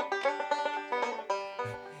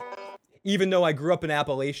I grew up in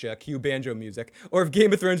Appalachia, cue banjo music, or if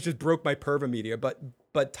Game of Thrones just broke my perva media, but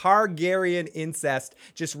Targaryen incest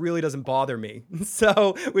just really doesn't bother me.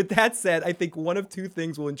 So with that said, I think one of two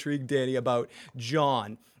things will intrigue Dany about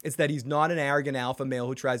Jon. It's that he's not an arrogant alpha male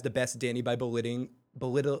who tries to best Dany by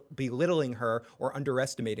belittling her or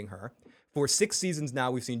underestimating her. For 6 seasons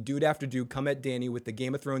now, we've seen dude after dude come at Dany with the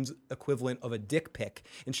Game of Thrones equivalent of a dick pic,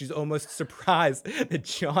 and she's almost surprised that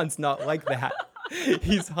Jon's not like that.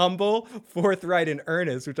 He's humble, forthright, and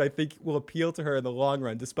earnest, which I think will appeal to her in the long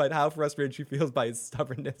run, despite how frustrated she feels by his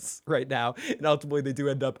stubbornness right now. And ultimately, they do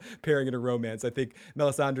end up pairing in a romance. I think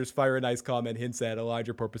Melisandre's Fire and Ice comment hints at a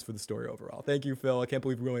larger purpose for the story overall. Thank you, Phil. I can't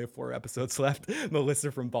believe we only have 4 episodes left.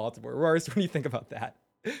 Melissa from Baltimore. Roris, what do you think about that?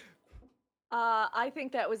 I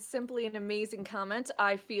think that was simply an amazing comment.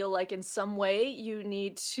 I feel like in some way you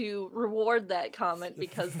need to reward that comment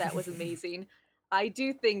because that was amazing. I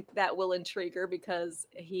do think that will intrigue her because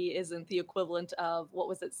he isn't the equivalent of, what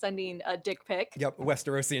was it, sending a dick pic. Yep,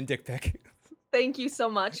 Westerosian dick pic. Thank you so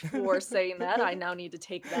much for saying that. I now need to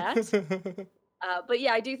take that. But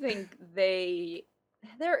yeah, I do think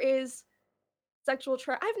there is sexual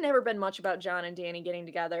I've never been much about Jon and Dany getting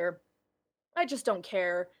together. I just don't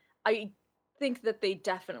care. I think that they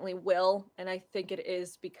definitely will, and I think it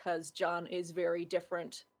is because Jon is very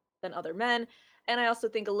different than other men. And I also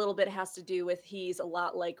think a little bit has to do with he's a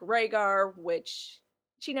lot like Rhaegar, which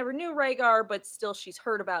she never knew Rhaegar, but still she's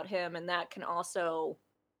heard about him, and that can also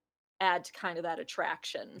add to kind of that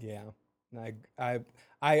attraction. Yeah.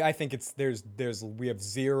 I think there is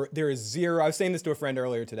zero. I was saying this to a friend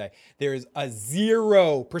earlier today. There is a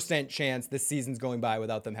 0% chance this season's going by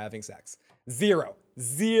without them having sex. Zero.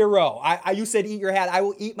 You said eat your hat. I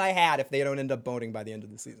will eat my hat if they don't end up boning by the end of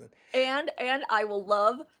the season. And I will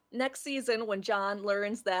love next season when Jon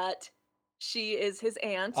learns that she is his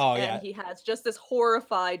aunt, and he has just this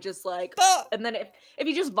horrified, just like, and then if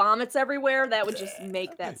he just vomits everywhere, that would just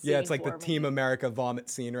make that scene. Yeah, it's like the Team America vomit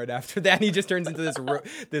scene right after that. He just turns into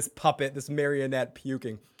this puppet, this marionette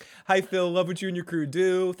puking. Hi, Phil. Love what you and your crew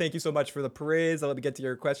do. Thank you so much for the praise. I'll let me get to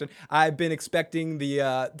your question. I've been expecting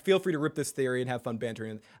feel free to rip this theory and have fun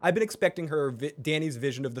bantering. I've been expecting Dany's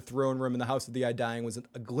vision of the throne room in the House of the Undying was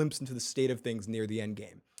a glimpse into the state of things near the end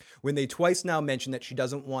game. When they twice now mention that she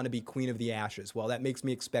doesn't want to be Queen of the Ashes, well, that makes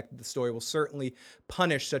me expect that the story will certainly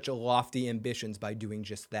punish such lofty ambitions by doing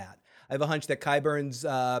just that. I have a hunch that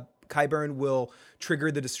Qyburn will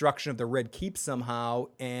trigger the destruction of the Red Keep somehow,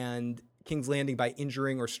 and King's Landing by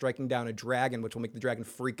injuring or striking down a dragon, which will make the dragon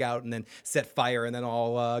freak out and then set fire, and then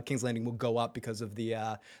all King's Landing will go up because of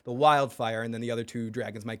the wildfire, and then the other 2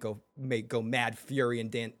 dragons might go mad fury,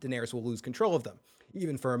 and Daenerys will lose control of them.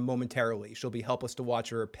 Even for momentarily, she'll be helpless to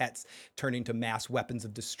watch her pets turning to mass weapons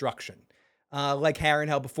of destruction. Like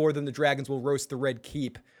Harrenhal, before them, the dragons will roast the Red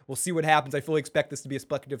Keep. We'll see what happens. I fully expect this to be a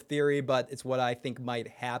speculative theory, but it's what I think might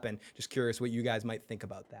happen. Just curious what you guys might think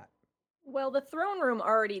about that. Well, the throne room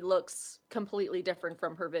already looks completely different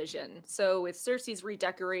from her vision. So with Cersei's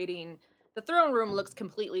redecorating, the throne room looks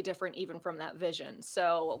completely different even from that vision.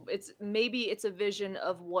 So it's a vision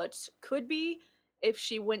of what could be if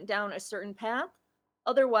she went down a certain path.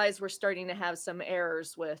 Otherwise, we're starting to have some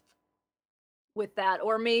errors with that.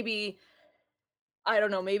 Or maybe, I don't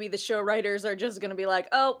know, maybe the show writers are just going to be like,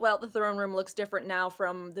 oh, well, the throne room looks different now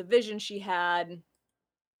from the vision she had.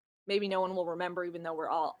 Maybe no one will remember, even though we're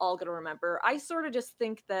all going to remember. I sort of just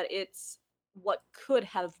think that it's what could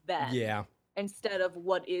have been. Yeah. Instead of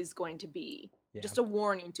what is going to be. Yeah. Just a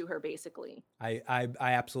warning to her, basically. I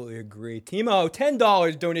absolutely agree. Timo,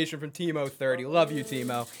 $10 donation from Timo30. Love you,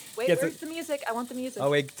 Timo. Wait, where's the music? I want the music.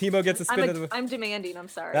 Oh wait, Timo gets a spin of the. I'm demanding. I'm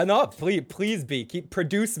sorry. No, please be.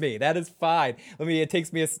 Produce me. That is fine. It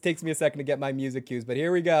takes me a second to get my music cues, but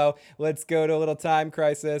here we go. Let's go to a little time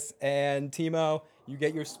crisis, and Timo, you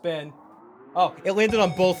get your spin. Oh, it landed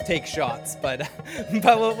on both take shots, but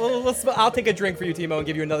I'll take a drink for you, Timo, and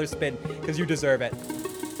give you another spin because you deserve it.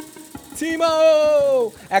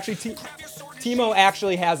 Timo! Actually, Timo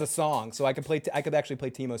actually has a song, so I could actually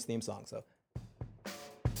play Timo's theme song. So.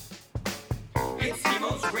 It's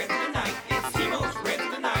Timo's Rhythm Tonight. It's Timo's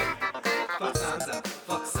Rhythm Tonight. Fuck Sansa.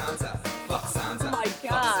 Fuck Sansa. Fuck Sansa. Oh my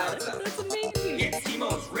god, that's amazing. It's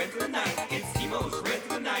Timo's Rhythm Tonight. It's Timo's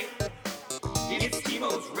Rhythm Tonight. It's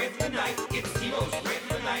Timo's Rhythm Tonight. It's Timo's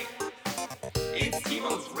Rhythm Tonight. It's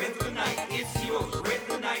Timo's Rhythm Tonight. It's Timo's Rhythm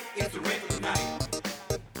Tonight. It's Rhythm Tonight.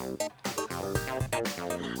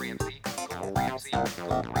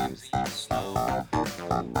 Ramsey, slow.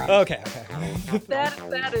 Okay.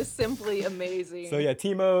 That is simply amazing. So yeah,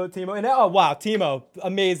 Timo, and oh wow, Timo,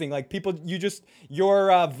 amazing. Like people, your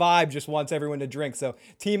vibe just wants everyone to drink. So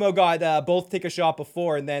Timo got both take a shot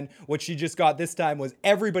before, and then what she just got this time was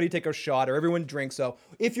everybody take a shot or everyone drink. So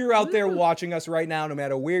if you're out there watching us right now, no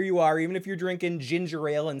matter where you are, even if you're drinking ginger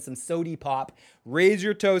ale and some sody pop, raise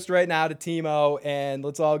your toast right now to Timo, and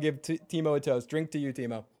let's all give Timo a toast. Drink to you,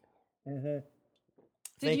 Timo.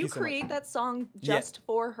 Did Thank you you so much. create that song just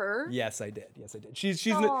for her? Yes, I did. She's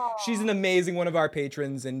an amazing one of our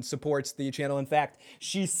patrons and supports the channel. In fact,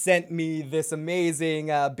 she sent me this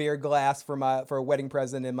amazing beer glass for a wedding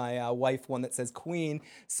present, and my wife one that says Queen.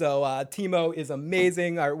 So Timo is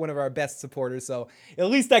amazing, one of our best supporters. So at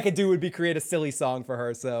least I could do would be create a silly song for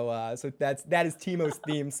her. So that is Timo's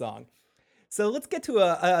theme song. So let's get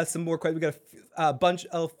to some more questions. We got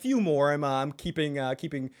a few more. I'm keeping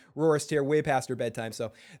Rorist here way past her bedtime.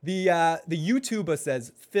 So the YouTuber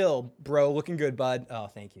says, Phil, bro, looking good, bud. Oh,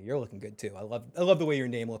 thank you. You're looking good too. I love the way your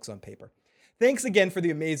name looks on paper. Thanks again for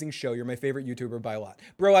the amazing show. You're my favorite YouTuber by a lot.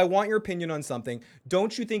 Bro, I want your opinion on something.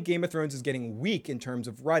 Don't you think Game of Thrones is getting weak in terms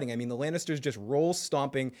of writing? I mean, the Lannisters just roll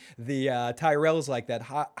stomping the Tyrells like that.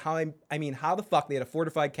 How the fuck they had a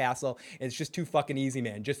fortified castle and it's just too fucking easy,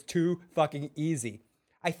 man. Just too fucking easy.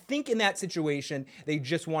 I think in that situation, they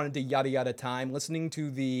just wanted to yada yada time. Listening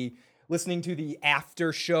to the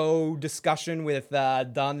after show discussion with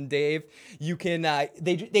Don and Dave, you can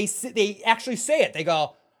they actually say it. They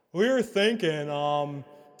go, we were thinking,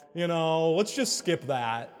 let's just skip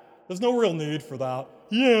that. There's no real need for that.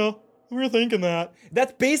 Yeah, we were thinking that.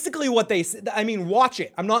 That's basically what they said. I mean, watch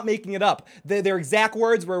it. I'm not making it up. Their exact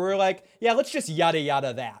words where we're like, yeah, let's just yada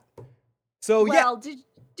yada that. So well, yeah.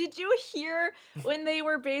 Did you hear when they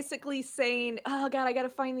were basically saying, oh God, I gotta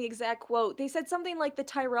find the exact quote. They said something like the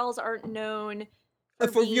Tyrells aren't known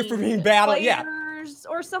for being battle,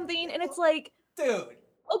 or something. And it's like, dude.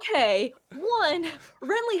 Okay, one,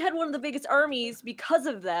 Renly had one of the biggest armies because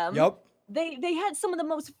of them. Yep. They had some of the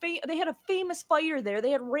most they had a famous fighter there.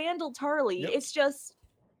 They had Randall Tarley. Yep. It's just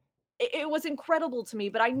it was incredible to me,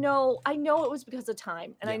 but I know it was because of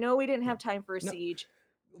time. And I know we didn't have time for a siege.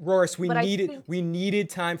 Roris, we needed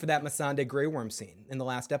time for that Missandei Grey Worm scene in the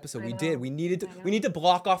last episode. We did. We need to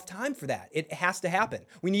block off time for that. It has to happen.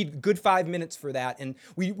 We need good 5 minutes for that, and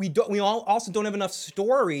we also don't have enough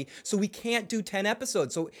story, so we can't do 10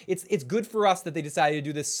 episodes. So it's good for us that they decided to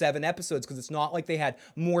do this 7 episodes because it's not like they had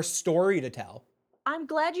more story to tell. I'm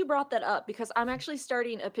glad you brought that up because I'm actually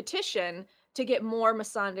starting a petition to get more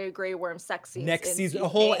Missandei Grey Worm sex scenes next season. A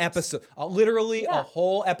whole episode, a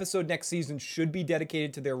whole episode next season should be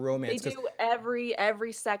dedicated to their romance. They do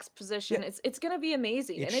every sex position. Yeah. It's gonna be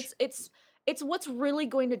amazing, and it's what's really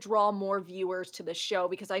going to draw more viewers to the show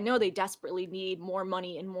because I know they desperately need more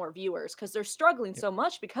money and more viewers because they're struggling so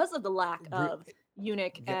much because of the lack of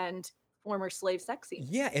eunuch and former slave sex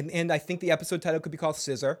scenes. Yeah, and I think the episode title could be called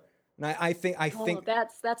Scissor. And I think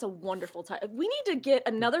that's a wonderful title. We need to get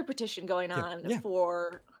another petition going on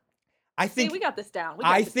for. I think we got this down.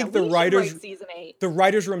 The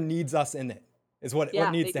writers' room needs us in it. Is what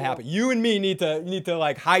needs to happen. You and me need to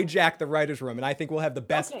like hijack the writers' room, and I think we'll have the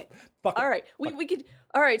best. Okay. All right, we could.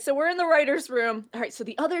 All right, so we're in the writers' room. All right, so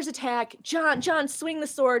the others attack. John, swing the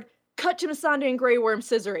sword. Cut to Missandei and Grey Worm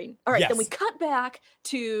scissoring. All right, then we cut back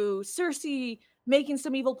to Cersei making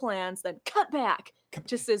some evil plans. Then cut back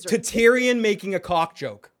to scissoring. To Tyrion making a cock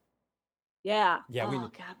joke. Yeah. Yeah. Oh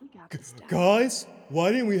God, we got this down. Guys,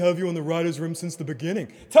 why didn't we have you in the writers' room since the beginning?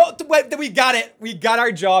 We got it. We got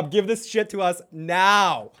our job. Give this shit to us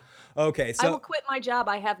now. Okay, so I will quit my job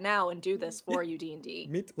I have now and do this for you,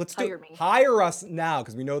 D&D. Let's hire us now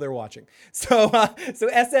because we know they're watching. So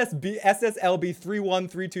SSLB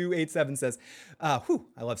 313287 says, I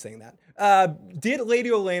love saying that. Did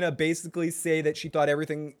Lady Olenna basically say that she thought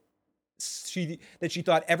everything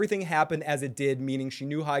happened as it did, meaning she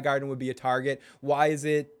knew Highgarden would be a target? Why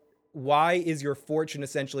is your fortune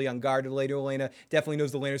essentially unguarded? Lady Olenna definitely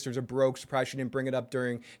knows the Lannisters are broke. Surprised she didn't bring it up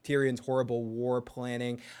during Tyrion's horrible war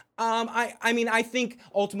planning. I think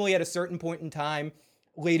ultimately at a certain point in time,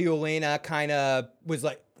 Lady Olenna kind of was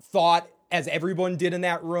like thought as everyone did in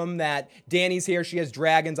that room, that Danny's here, she has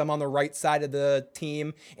dragons, I'm on the right side of the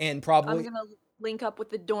team, and I'm probably gonna link up with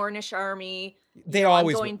the Dornish army. they I'm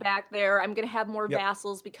always going back there. I'm gonna have more Yep.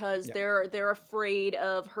 vassals because Yep. they're afraid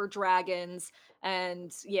of her dragons. And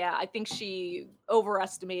yeah, I think she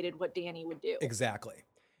overestimated what Danny would do. Exactly.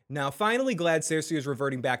 Now, finally, glad Cersei is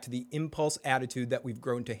reverting back to the impulse attitude that we've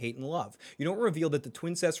grown to hate and love. You don't reveal that the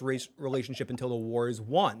twincest relationship until the war is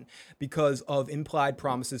won because of implied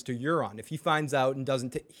promises to Euron. If he finds out and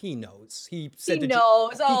doesn't, he knows. He said He to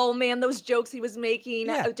knows. Oh man, those jokes he was making.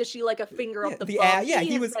 Yeah. Does she like a finger Yeah, up the the bum? yeah, he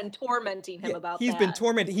he has was- been tormenting him Yeah, about he's that. been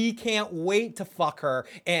tormented. He can't wait to fuck her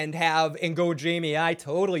and go, Jamie, I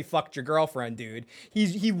totally fucked your girlfriend, dude.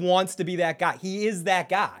 He wants to be that guy. He is that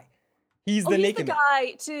guy. He's the he's naked the man.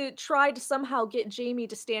 guy to try to somehow get Jamie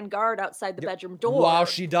to stand guard outside the bedroom door While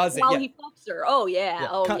she does it. while Yeah. he fucks her. Oh yeah.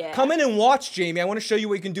 Oh yeah. Come in and watch, Jamie. I want to show you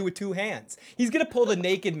what you can do with two hands. He's gonna pull the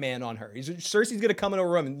naked man on her. Cersei's gonna come in a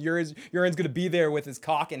room and Euron's gonna be there with his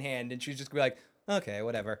cock in hand, and she's just gonna be like, okay,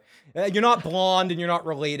 whatever. You're not blonde and you're not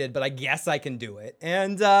related, but I guess I can do it.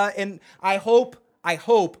 And I hope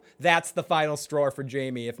that's the final straw for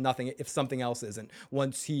Jamie. If something else isn't.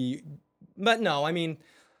 But no, I mean.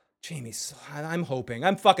 Jamie's, I'm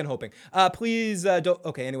fucking hoping. Please don't,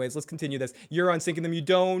 okay, anyways, let's continue this. Euron sinking them. You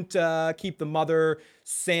don't keep the mother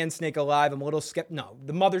sand snake alive. I'm a little skeptical. No,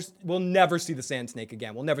 the mothers, we'll never see the sand snake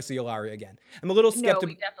again. We'll never see Ilaria again. I'm a little No, skeptical.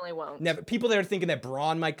 we definitely won't. Never. People that are thinking that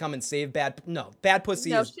Bronn might come and save Bad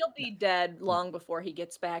Pussy No, is, she'll be dead long before he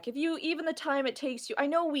gets back. Even the time it takes you, I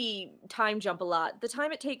know we time jump a lot. The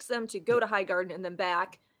time it takes them to go to Highgarden and then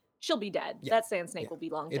back, she'll be dead. Yeah, That sand snake will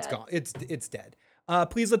be long it's dead. gone. It's dead.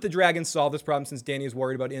 Please let the dragons solve this problem since Dany is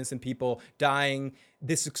worried about innocent people dying.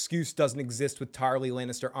 This excuse doesn't exist with Tarly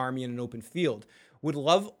Lannister army in an open field. Would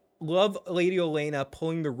love Lady Olenna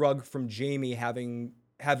pulling the rug from Jaime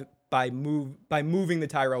by moving the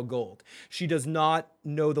Tyrell gold. She does not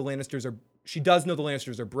know the Lannisters are. She does know the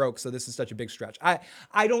Lannisters are broke, so this is such a big stretch.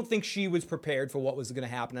 I don't think she was prepared for what was going to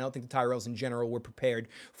happen. I don't think the Tyrells in general were prepared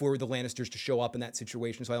for the Lannisters to show up in that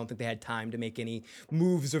situation, so I don't think they had time to make any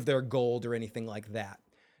moves of their gold or anything like that.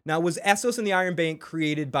 Now, was Essos and the Iron Bank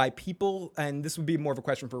created by people, and this would be more of a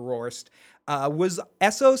question for Rorst, was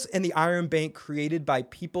Essos and the Iron Bank created by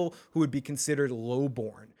people who would be considered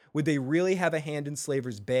lowborn? Would they really have a hand in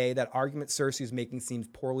Slaver's Bay? That argument Cersei is making seems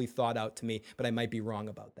poorly thought out to me, but I might be wrong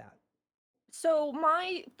about that. So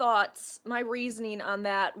my thoughts, my reasoning on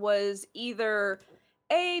that was either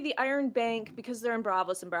A, the Iron Bank, because they're in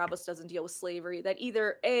Braavos and Braavos doesn't deal with slavery, that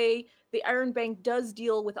either A, the Iron Bank does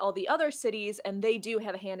deal with all the other cities and they do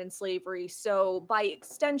have a hand in slavery. So by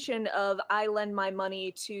extension of I lend my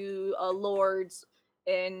money to lords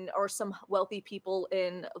or some wealthy people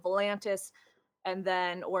in Volantis and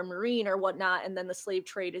then or Marine or whatnot, and then the slave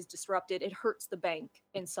trade is disrupted, it hurts the bank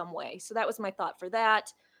in some way. So that was my thought for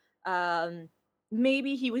that.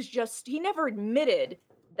 Maybe he never admitted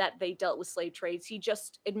that they dealt with slave trades. He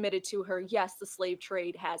just admitted to her, yes, the slave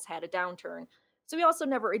trade has had a downturn. So he also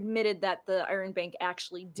never admitted that the Iron Bank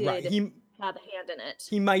actually did have a hand in it.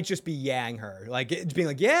 He might just be yang her, like it's being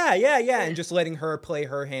like, yeah, and just letting her play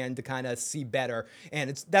her hand to kind of see better. And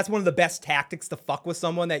that's one of the best tactics to fuck with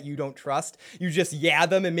someone that you don't trust. You just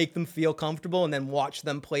them and make them feel comfortable, and then watch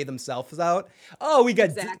them play themselves out. Oh, we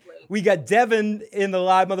got Devin in the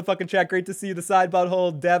live motherfucking chat. Great to see you, the side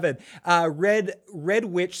butthole, Devin. Red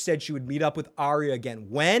Witch said she would meet up with Arya again.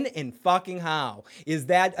 When and fucking how?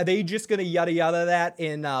 Are they just gonna yada yada that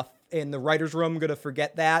in the writer's room, gonna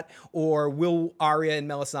forget that? Or will Arya and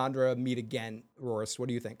Melisandre meet again? Rorst, what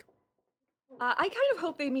do you think? I kind of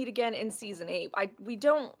hope they meet again in season 8.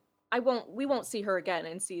 We won't see her again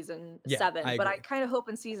in season 7, but I kind of hope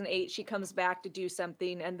in season 8 she comes back to do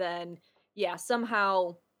something, and then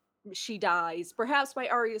somehow she dies, perhaps by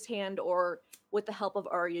Arya's hand or with the help of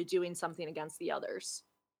Arya doing something against the others.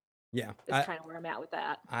 Yeah, that's kind of where I'm at with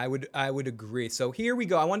that. I would agree. So here we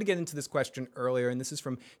go. I wanted to get into this question earlier, and this is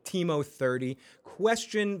from Timo30.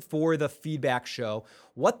 Question for the feedback show.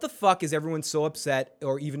 What the fuck is everyone so upset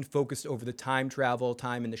or even focused over the time travel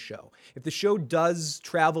time in the show? If the show does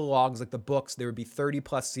travel logs like the books, there would be 30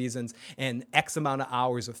 plus seasons and X amount of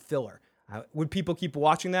hours of filler. Would people keep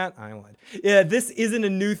watching that? I would. Yeah, this isn't a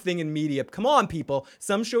new thing in media. Come on, people.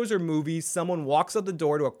 Some shows are movies. Someone walks out the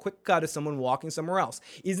door to a quick cut of someone walking somewhere else.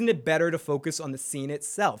 Isn't it better to focus on the scene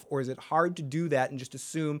itself? Or is it hard to do that and just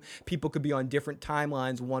assume people could be on different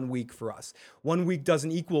timelines 1 week for us? 1 week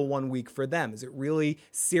doesn't equal 1 week for them. Is it really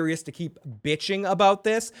serious to keep bitching about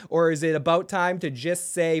this? Or is it about time to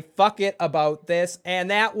just say, fuck it about this? And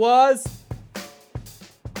that was...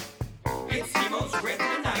 It's Timo's Red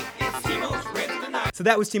Tonight. It's Timo's Red Tonight. So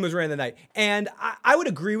that was Timo's rant of the night. And I would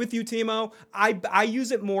agree with you, Timo. I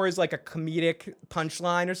use it more as like a comedic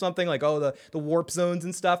punchline or something, like, oh, the warp zones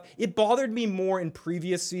and stuff. It bothered me more in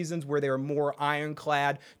previous seasons where they were more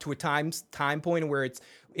ironclad to a time point where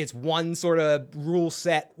it's one sort of rule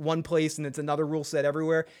set one place and it's another rule set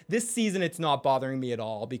everywhere. This season, it's not bothering me at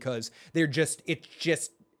all because it's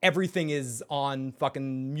just everything is on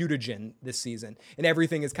fucking mutagen this season and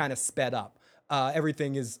everything is kind of sped up.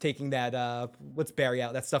 Everything is taking that, what's Barry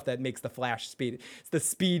out? That stuff that makes the Flash speed. It's the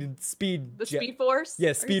speed. The Speed Force?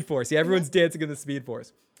 Yeah, Speed Force. Yeah, everyone's dancing in the Speed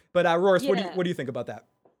Force. But Roris, what do you think about that?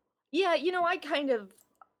 Yeah,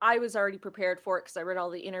 I was already prepared for it because I read all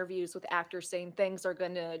the interviews with actors saying things are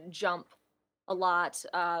going to jump a lot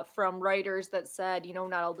from writers that said,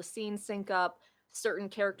 not all the scenes sync up. Certain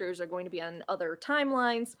characters are going to be on other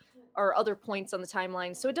timelines or other points on the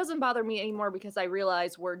timeline. So it doesn't bother me anymore because I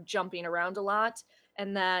realize we're jumping around a lot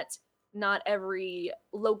and that not every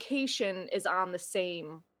location is on the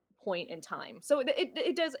same point in time. So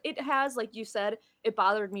it has, like you said, it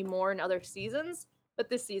bothered me more in other seasons, but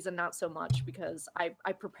this season not so much because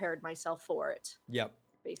I prepared myself for it. Yep.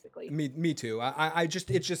 Basically. Me too.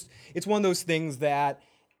 It's one of those things that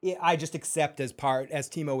I just accept as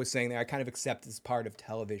Timo was saying there, I kind of accept as part of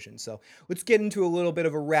television. So let's get into a little bit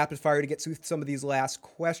of a rapid fire to get through some of these last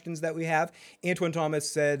questions that we have. Antoine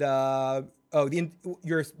Thomas said,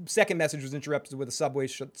 your second message was interrupted with a subway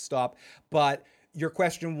stop, but your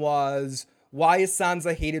question was, why is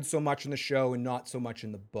Sansa hated so much in the show and not so much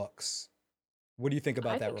in the books? What do you think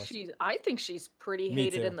about that, Ross? I think she's pretty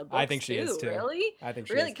hated in the books. I think she is too. Really? I think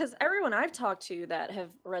she really, is. because everyone I've talked to that have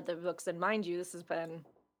read the books, and mind you, this has been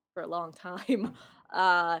for a long time.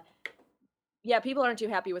 People aren't too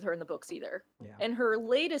happy with her in the books either. Yeah. And her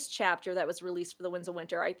latest chapter that was released for The Winds of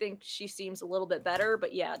Winter, I think she seems a little bit better, but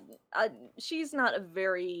she's not a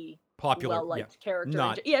very popular, well-liked character. She's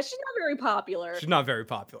not very popular. She's not very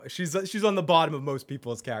popular. She's on the bottom of most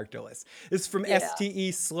people's character lists. This is from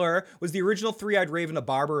STE Slur. Was the original Three-Eyed Raven a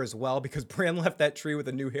barber as well? Because Bran left that tree with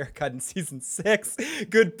a new haircut in season 6.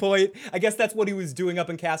 Good point. I guess that's what he was doing up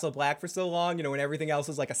in Castle Black for so long, when everything else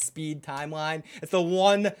is like a speed timeline. It's the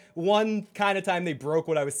one kind of time they broke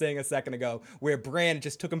what I was saying a second ago, where Bran, it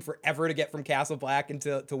just took him forever to get from Castle Black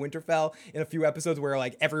into Winterfell in a few episodes where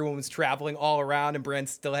like everyone was traveling all around and Bran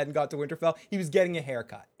still hadn't got to Winterfell. He was getting a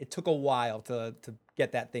haircut. It took a while to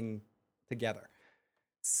get that thing together.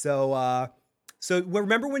 So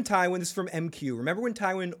remember when Tywin, this is from MQ, remember when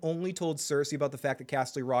Tywin only told Cersei about the fact that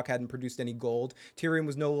Casterly Rock hadn't produced any gold? Tyrion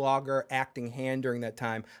was no longer acting hand during that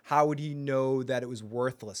time. How would he know that it was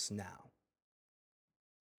worthless now?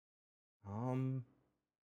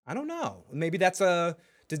 I don't know. Maybe that's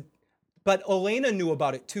but Olenna knew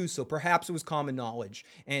about it too, so perhaps it was common knowledge.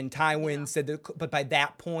 And Tywin said that, but by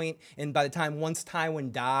that point, and by the time once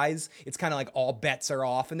Tywin dies, it's kind of like all bets are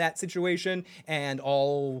off in that situation, and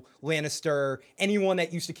all Lannister, anyone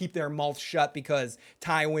that used to keep their mouth shut because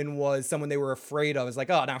Tywin was someone they were afraid of, is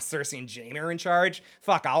like, oh, now Cersei and Jaime are in charge?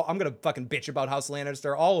 Fuck, I'm gonna fucking bitch about House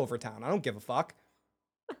Lannister all over town. I don't give a fuck.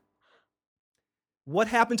 What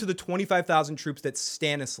happened to the 25,000 troops that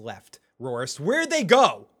Stannis left, Roris? Where'd they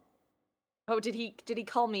go? Oh, did he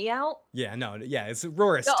call me out? Yeah, no, yeah, it's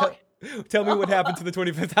Roris. No. Tell me what happened to the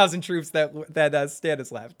 25,000 troops that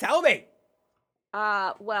Stannis left. Tell me.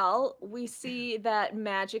 Well, we see that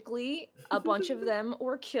magically a bunch of them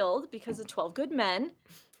were killed because of 12 good men,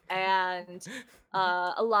 and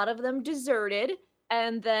a lot of them deserted.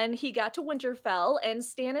 And then he got to Winterfell, and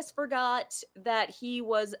Stannis forgot that he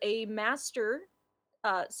was a master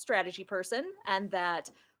strategy person, and that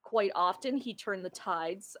quite often he turned the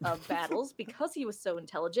tides of battles because he was so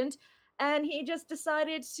intelligent, and he just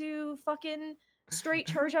decided to fucking straight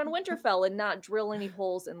charge on Winterfell and not drill any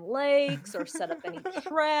holes in lakes or set up any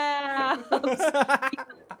traps.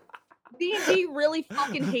 D&D really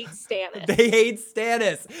fucking hates Stannis. They hate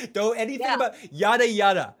Stannis. Don't anything about yada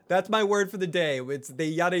yada. That's my word for the day. It's they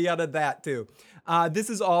yada yada that too. This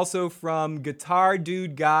is also from Guitar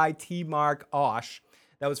Dude Guy T Mark Osh.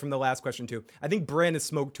 That was from the last question, too. I think Bran has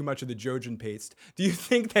smoked too much of the Jojen paste. Do you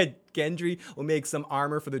think that Gendry will make some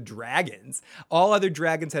armor for the dragons? All other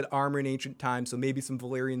dragons had armor in ancient times, so maybe some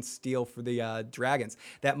Valyrian steel for the dragons.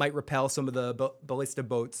 That might repel some of the ballista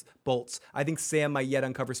bolts. I think Sam might yet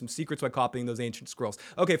uncover some secrets by copying those ancient scrolls.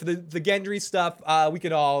 Okay, for the Gendry stuff, we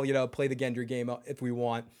could all, play the Gendry game if we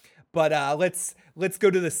want. But let's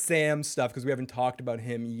go to the Sam stuff because we haven't talked about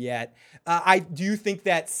him yet. Do you think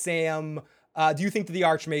that Sam... do you think that the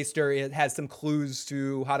Archmaester has some clues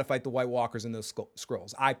to how to fight the White Walkers in those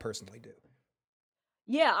scrolls? I personally do.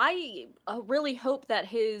 Yeah, I really hope that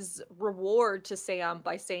his reward to Sam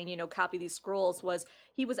by saying, copy these scrolls was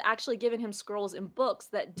he was actually giving him scrolls and books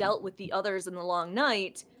that dealt with the others in the long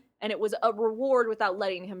night, and it was a reward without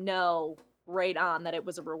letting him know right on that it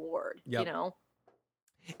was a reward, you Yep. know?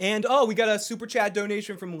 And we got a super chat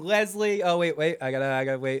donation from Leslie. Oh wait, I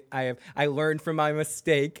gotta wait. I learned from my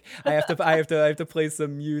mistake. I have to play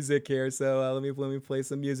some music here. So let me play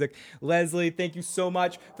some music. Leslie, thank you so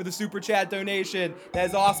much for the super chat donation. That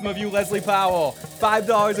is awesome of you, Leslie Powell.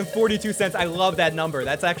 $5.42. I love that number.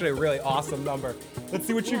 That's actually a really awesome number. Let's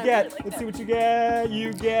see what you Yeah, I get. really like Let's see that. what you get.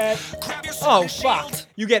 You get. Oh fuck!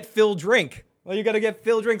 You get Phil Drink. Well, you gotta get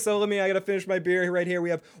Phil Drink. So I gotta finish my beer right here.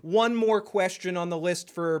 We have one more question on the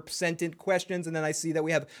list for sent in questions, and then I see that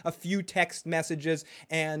we have a few text messages,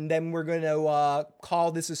 and then we're gonna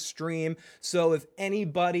call this a stream. So if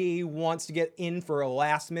anybody wants to get in for a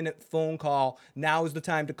last minute phone call, now is the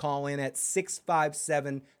time to call in at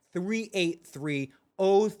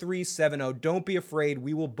 657-383-0370. Don't be afraid.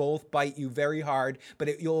 We will both bite you very hard,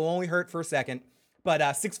 but you'll only hurt for a second. But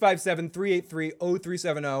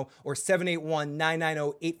 657-383-0370 or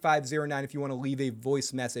 781-990-8509 if you want to leave a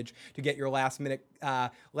voice message to get your last minute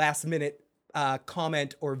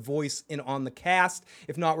comment or voice in on the cast.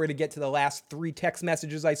 If not, we're going to get to the last 3 text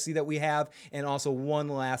messages I see that we have, and also one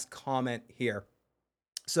last comment here.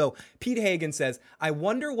 So Pete Hagen says, I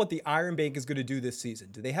wonder what the Iron Bank is going to do this season.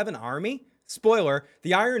 Do they have an army? Spoiler,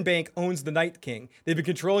 the Iron Bank owns the Night King. They've been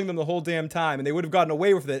controlling them the whole damn time, and they would have gotten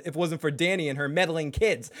away with it if it wasn't for Dany and her meddling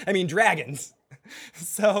dragons.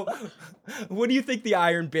 So, what do you think the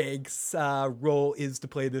Iron Bank's role is to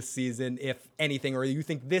play this season, if anything? Or do you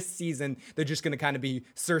think this season they're just going to kind of be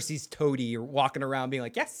Cersei's toady or walking around being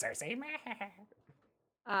like, yes, Cersei?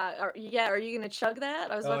 Are you gonna chug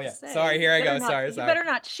that? I was Oh, about yeah. to say. Sorry, here I you better go. not- Sorry. You better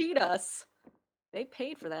not cheat us. They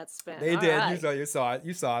paid for that spin. They All did. right. You saw it.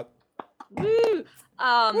 You saw it. Woo!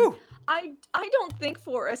 Woo. I don't think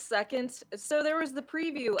for a second. So there was the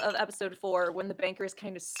preview of episode 4 when the banker is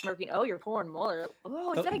kind of smirking. Oh, you're pouring more.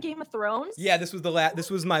 Oh, is that a Game of Thrones? Yeah, this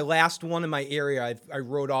was my last one in my area. I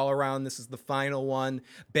wrote all around. This is the final one.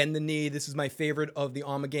 Bend the Knee. This is my favorite of the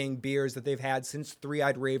Ommegang beers that they've had since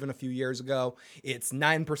Three-Eyed Raven a few years ago. It's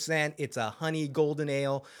 9%. It's a honey golden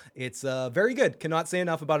ale. It's very good. Cannot say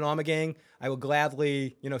enough about an Ommegang. I will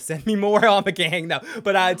gladly, send me more Ommegang. No,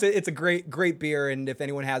 but it's a great beer. And if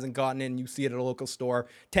anyone hasn't gotten in, you see it at a local store.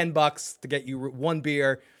 $10 to get you one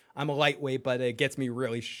beer. I'm a lightweight, but it gets me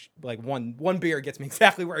really one beer gets me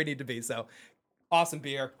exactly where I need to be. So awesome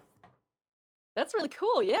beer. That's really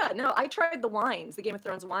cool. Yeah. No, I tried the wines, the Game of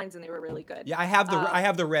Thrones wines, and they were really good. Yeah, I have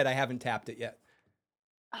the red. I haven't tapped it yet.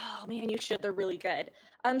 Oh man, you should. They're really good.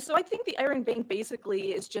 So I think the Iron Bank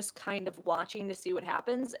basically is just kind of watching to see what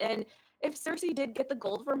happens. And if Cersei did get the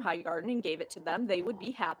gold from Highgarden and gave it to them, they would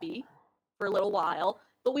be happy for a little while.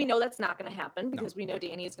 But we know that's not going to happen because we know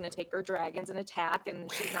Dany is going to take her dragons and attack,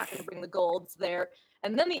 and she's not going to bring the golds there.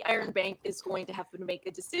 And then the Iron Bank is going to have to make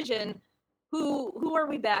a decision. Who are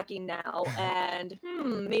we backing now? And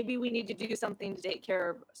maybe we need to do something to take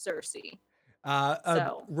care of Cersei.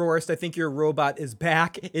 Rorst, I think your robot is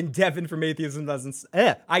back. And Devin from Atheism doesn't.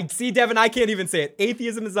 I see Devin. I can't even say it.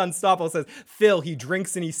 Atheism is unstoppable. Says Phil. He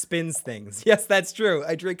drinks and he spins things. Yes, that's true.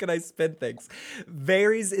 I drink and I spin things.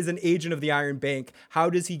 Varys is an agent of the Iron Bank.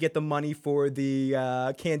 How does he get the money for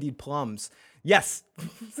the candied plums? Yes.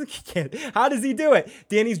 How does he do it?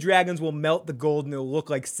 Dany's dragons will melt the gold and it'll look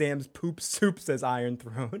like Sam's poop soup, says Iron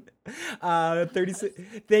Throne. 36.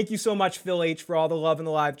 Thank you so much, Phil H, for all the love in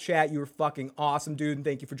the live chat. You were fucking awesome, dude. And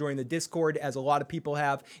thank you for joining the Discord, as a lot of people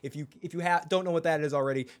have. If you don't know what that is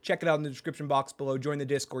already, check it out in the description box below. Join the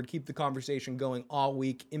Discord. Keep the conversation going all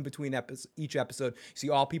week in between each episode. You see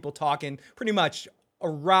all people talking pretty much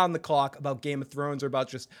around the clock about Game of Thrones or about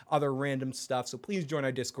just other random stuff. So please join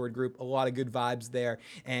our Discord group. A lot of good vibes there.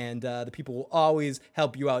 And the people will always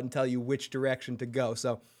help you out and tell you which direction to go.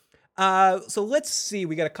 So let's see.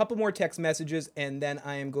 We got a couple more text messages, and then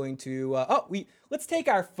I am going to... let's take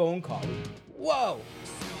our phone call. Whoa!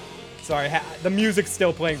 Sorry, the music's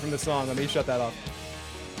still playing from the song. Let me shut that off.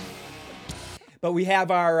 But we have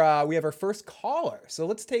our first caller. So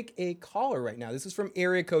let's take a caller right now. This is from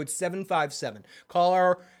area code 757.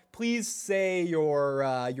 Caller, please say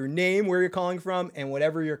your name, where you're calling from, and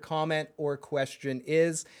whatever your comment or question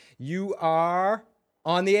is. You are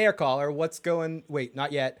on the air, caller. Wait,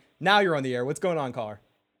 not yet. Now you're on the air. What's going on, caller?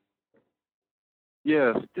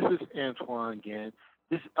 Yes, this is Antoine again.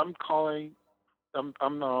 I'm calling. I'm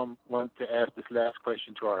wanting to ask this last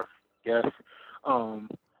question to our guest.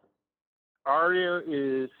 Arya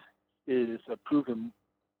is proven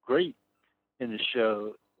great in the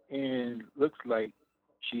show, and looks like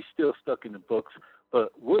she's still stuck in the books. But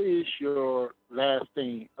what is your last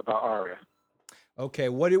thing about Arya? Okay,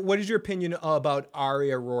 what is your opinion about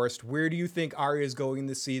Arya Rorst? Where do you think Arya is going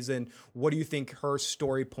this season? What do you think her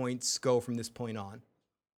story points go from this point on?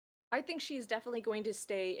 I think she's definitely going to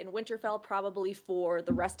stay in Winterfell probably for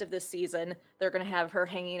the rest of this season. They're going to have her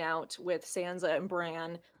hanging out with Sansa and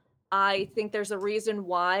Bran. I think there's a reason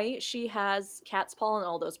why she has cat's paw in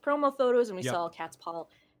all those promo photos, and we Yep. saw cat's paw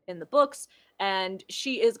in the books. And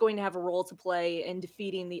she is going to have a role to play in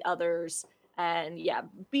defeating the others and, yeah,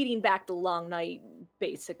 beating back the Long Night,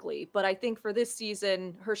 basically. But I think for this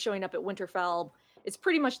season, her showing up at Winterfell is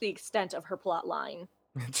pretty much the extent of her plot line.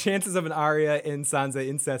 Chances of an Arya and Sansa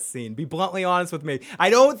incest scene. Be bluntly honest with me. I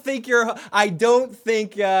don't think you're. Yeah,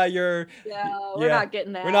 we're not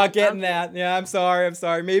getting that. We're not getting I'm- that. Yeah, I'm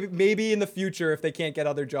sorry. Maybe in the future if they can't get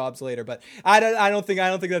other jobs later. But I don't think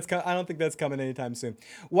that's coming anytime soon.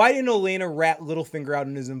 Why didn't Olenna rat Littlefinger out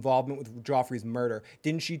in his involvement with Joffrey's murder?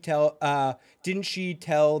 Didn't she tell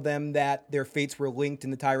them that their fates were linked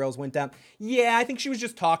and the Tyrells went down? Yeah, I think she was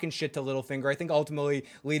just talking shit to Littlefinger. I think ultimately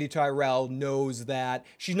Lady Tyrell knows that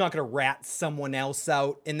she's not gonna rat someone else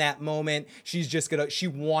out in that moment. She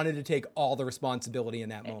wanted to take all the responsibility in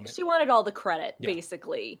that moment. She wanted all the credit, Yeah.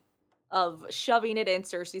 basically, of shoving it in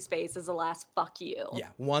Cersei's face as a last fuck you. Yeah,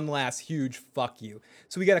 one last huge fuck you.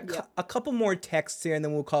 So we got a couple more texts here, and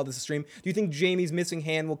then we'll call this a stream. Do you think Jaime's missing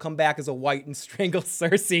hand will come back as a white and strangle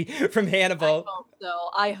Cersei from Hannibal?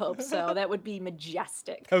 I hope so. That would be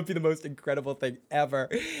majestic. That would be the most incredible thing ever.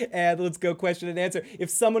 And let's go question and answer. If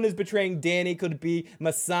someone is betraying Dany, could it be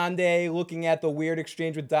Missandei? Looking at the weird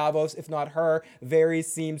exchange with Davos, if not her, Varys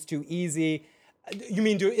seems too easy. You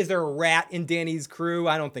mean, is there a rat in Dany's crew?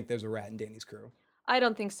 I don't think there's a rat in Dany's crew. I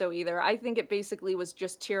don't think so either. I think it basically was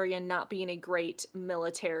just Tyrion not being a great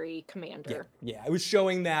military commander. Yeah, it was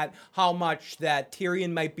showing that how much that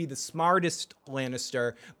Tyrion might be the smartest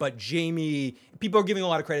Lannister, but Jaime, people are giving a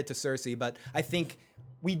lot of credit to Cersei, but I think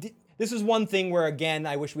this is one thing where, again,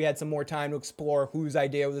 I wish we had some more time to explore whose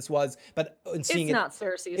idea this was, but seeing it's not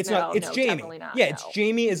Cersei's. It's no, not. It's no, Jaime. Definitely not. Yeah, no. it's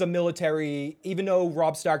Jaime is a military. Even though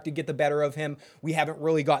Robb Stark did get the better of him, we haven't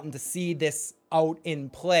really gotten to see this out in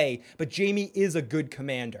play. But Jaime is a good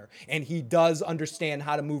commander, and he does understand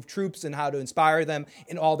how to move troops and how to inspire them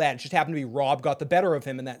and all that. It just happened to be Robb got the better of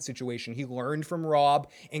him in that situation. He learned from Robb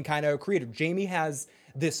and kind of created. Jaime has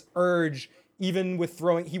this urge. Even with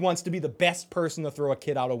throwing, he wants to be the best person to throw a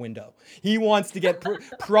kid out a window. He wants to get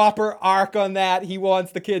proper arc on that. He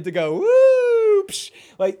wants the kid to go, woo! Psh.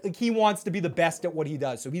 Like he wants to be the best at what he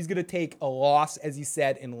does. So he's going to take a loss, as he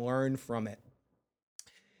said, and learn from it.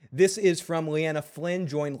 This is from Leanna Flynn,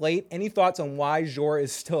 joined late. Any thoughts on why Jorah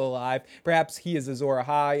is still alive? Perhaps he is Azor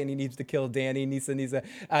Ahai and he needs to kill Dany. Needs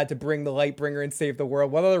to bring the Lightbringer and save the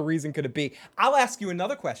world. What other reason could it be? I'll ask you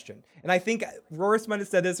another question. And I think Roris might have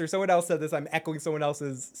said this or someone else said this. I'm echoing someone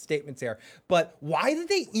else's statements here. But why did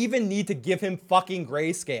they even need to give him fucking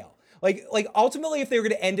grayscale? Like ultimately, if they were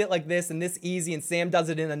going to end it like this and this easy and Sam does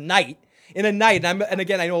it in a night, and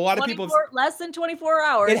again, I know a lot of people less than 24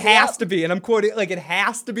 hours. It has to be, and I'm quoting, like, it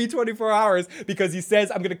has to be 24 hours because he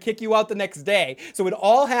says, I'm going to kick you out the next day. So it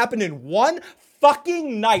all happened in one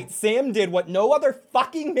fucking night. Sam did what no other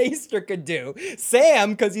fucking maester could do.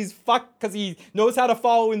 Sam, because he knows how to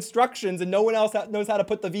follow instructions and no one else knows how to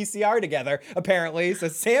put the VCR together, apparently. So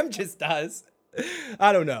Sam just does.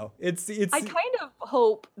 I don't know. I kind of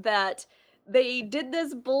hope that they did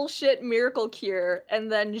this bullshit miracle cure,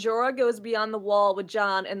 and then Jorah goes beyond the wall with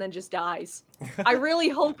Jon and then just dies. I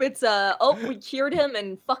hope it's we cured him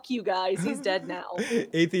and fuck you guys, he's dead now.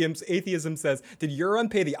 Atheism says, did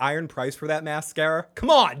Euron pay the iron price for that mascara?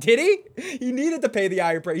 Come on, did he? He needed to pay the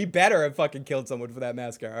iron price. He better have fucking killed someone for that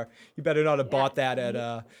mascara. He better not have bought that at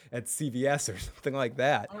CVS or something like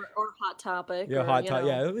that. Or Hot Topic. Yeah,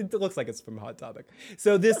 Yeah, it looks like it's from Hot Topic.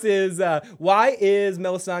 So this is, why is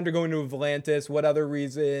Melisandre going to Volantis? What other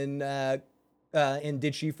reason? And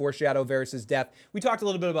did she foreshadow Varys' death? We talked a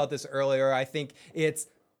little bit about this earlier. I think it's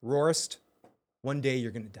Rorst, one day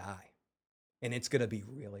you're going to die. And it's going to be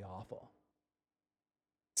really awful.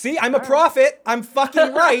 See, I'm a prophet. I'm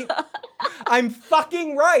fucking right. I'm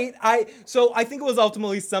fucking right. So I think it was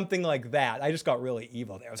ultimately something like that. I just got really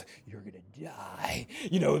evil there. I was like, you're going to die.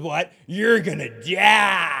 You know what? You're going to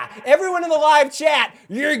die. Everyone in the live chat,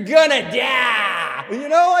 you're going to die. You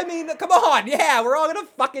know, I mean, come on. Yeah, we're all going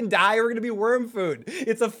to fucking die. We're going to be worm food.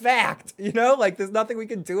 It's a fact. You know, like there's nothing we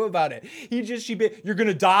can do about it. You're going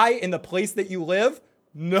to die in the place that you live?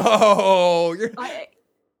 No.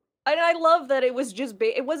 And I love that it was just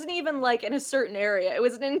it wasn't even like in a certain area. It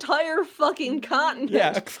was an entire fucking continent.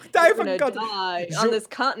 Yeah, You're gonna die on this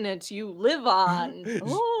continent you live on.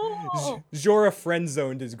 Oh. Jorah friend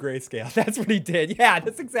zoned his grayscale. That's what he did. Yeah,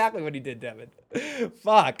 that's exactly what he did, Devin.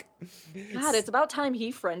 Fuck. God, it's about time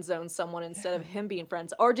he friend zoned someone instead of him being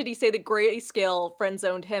friends. Or did he say the grayscale friend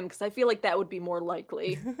zoned him? Because I feel like that would be more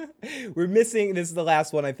likely. We're missing, this is the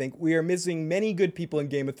last one, I think. We are missing many good people in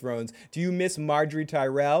Game of Thrones. Do you miss Marjorie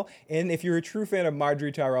Tyrell? And if you're a true fan of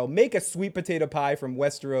Marjorie Tyrell, make a sweet potato pie from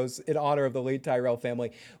Westeros in honor of the late Tyrell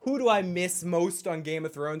family. Who do I miss most on Game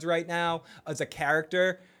of Thrones right now as a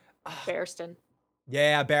character? Barristan.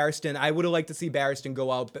 Yeah, Barristan. I would have liked to see Barristan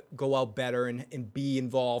go out better and be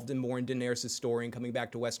involved in more in Daenerys' story and coming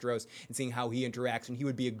back to Westeros and seeing how he interacts. And he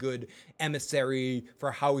would be a good emissary for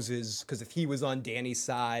houses, because if he was on Dany's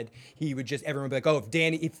side, he would just, everyone would be like, oh,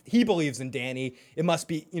 if he believes in Dany, it must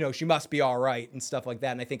be, she must be all right and stuff like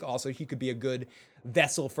that. And I think also he could be a good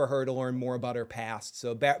vessel for her to learn more about her past.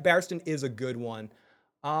 So Barristan is a good one.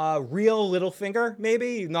 Real Littlefinger,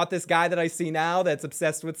 maybe not this guy that I see now that's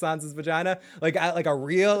obsessed with Sansa's vagina, like a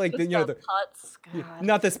real, like the putz, God.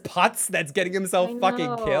 Not this putz that's getting himself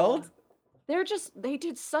fucking killed. They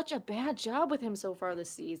did such a bad job with him so far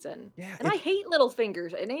this season. Yeah, and I hate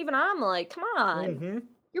Littlefingers, and even I'm like, come on,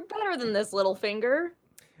 you're better than this Littlefinger.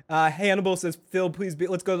 Hannibal says, Phil,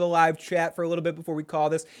 let's go to the live chat for a little bit before we call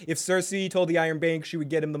this. If Cersei told the Iron Bank she would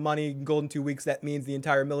get him the money in gold in 2 weeks, that means the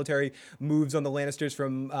entire military moves on the Lannisters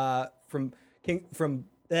from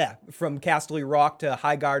Casterly Rock to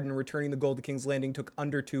Highgarden, and returning the gold to King's Landing took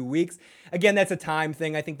under 2 weeks. Again, that's a time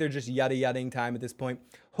thing. I think they're just yada-yadaing time at this point.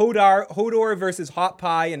 Hodor versus Hot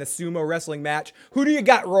Pie in a sumo wrestling match. Who do you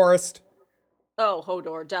got, Rorist? Oh,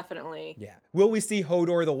 Hodor, definitely. Yeah. Will we see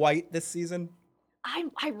Hodor the White this season?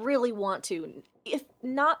 I really want to. If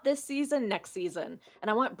not this season, next season.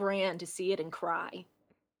 And I want Bran to see it and cry.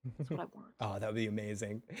 That's what I want. Oh, that would be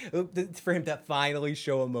amazing. For him to finally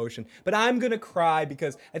show emotion. But I'm going to cry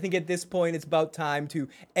because I think at this point it's about time to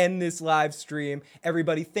end this live stream.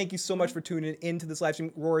 Everybody, thank you so much for tuning into this live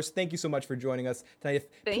stream. Roars, thank you so much for joining us tonight.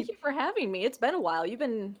 Thank you for having me. It's been a while.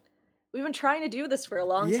 We've been trying to do this for a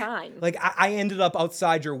long time. Like, I ended up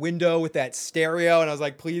outside your window with that stereo, and I was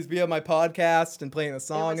like, please be on my podcast and playing a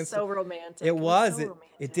song. It was so romantic. It was.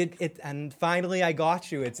 It did. And finally, I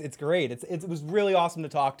got you. It's great. It was really awesome to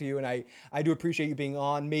talk to you, and I do appreciate you being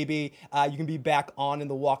on. Maybe you can be back on in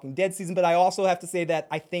the Walking Dead season, but I also have to say that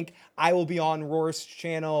I think I will be on Roar's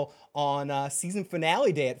channel on season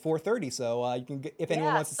finale day at 4:30. So you can, if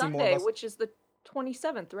anyone wants to see more of us. Which is the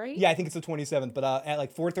 27th, right? Yeah, I think it's the 27th, but at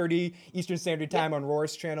like 4:30 Eastern Standard Time on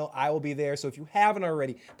Roar's channel, I will be there. So if you haven't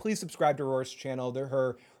already, please subscribe to Roar's channel.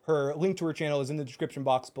 Her link to her channel is in the description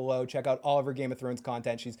box below. Check out all of her Game of Thrones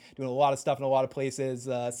content. She's doing a lot of stuff in a lot of places.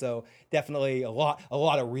 So definitely a lot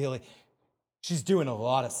of really, she's doing a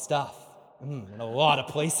lot of stuff. In a lot of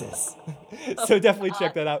places. So definitely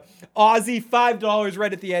check that out. Ozzy, $5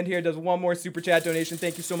 right at the end here, does one more super chat donation.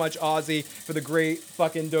 Thank you so much, Ozzy, for the great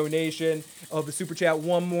fucking donation of the super chat.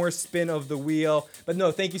 One more spin of the wheel. But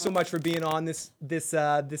no, thank you so much for being on this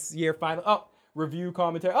year finally. Oh, review,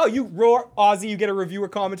 commentary. Oh, you roar, Ozzy, you get a review or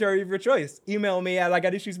commentary of your choice. Email me at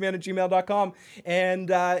igotissuesman@gmail.com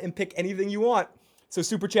and pick anything you want. So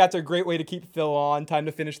super chats are a great way to keep Phil on. Time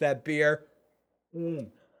to finish that beer.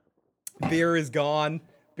 Beer is gone.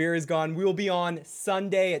 We will be on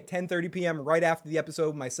Sunday at 10:30 p.m. right after the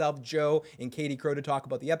episode. Myself, Joe, and Katie Crow to talk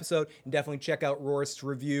about the episode. And definitely check out Roar's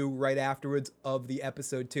review right afterwards of the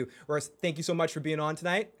episode too. Roar, thank you so much for being on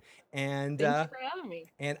tonight. And thank you for having me.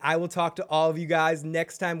 And I will talk to all of you guys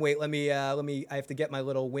next time. Wait, let me. I have to get my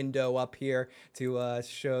little window up here to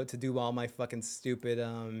do all my fucking stupid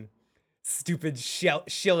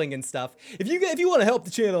shilling and stuff. If you want to help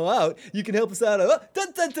the channel out, you can help us out.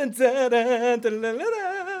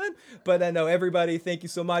 But I know everybody, thank you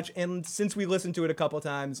so much. And since we listened to it a couple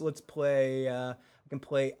times, let's play. I can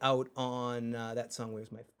play out on that song.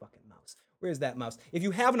 Where's my fucking mouse? Where's that mouse? If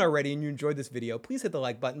you haven't already and you enjoyed this video, please hit the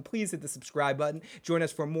like button. Please hit the subscribe button. Join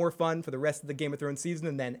us for more fun for the rest of the Game of Thrones season,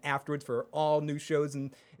 and then afterwards for all new shows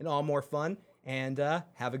and all more fun. And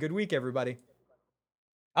have a good week, everybody.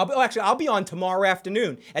 I'll be on tomorrow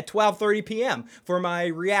afternoon at 12:30 p.m. for my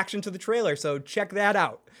reaction to the trailer, so check that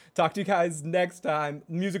out. Talk to you guys next time.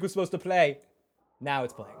 Music was supposed to play. Now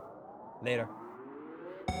it's playing. Later.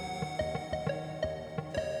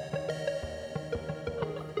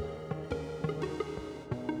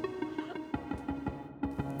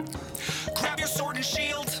 Grab your sword and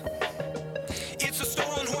shield. It's a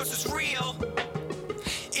stolen horse, it's real.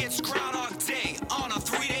 It's Groundhog Day on a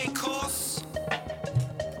 3-day course.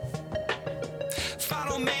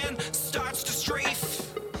 Final man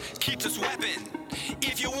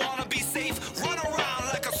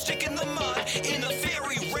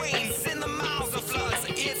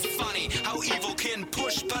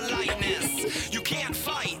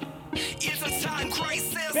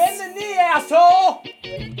asshole!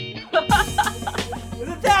 Is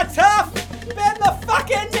it that tough? Bend the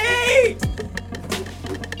fucking knee!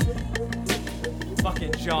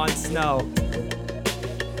 Fucking Jon Snow.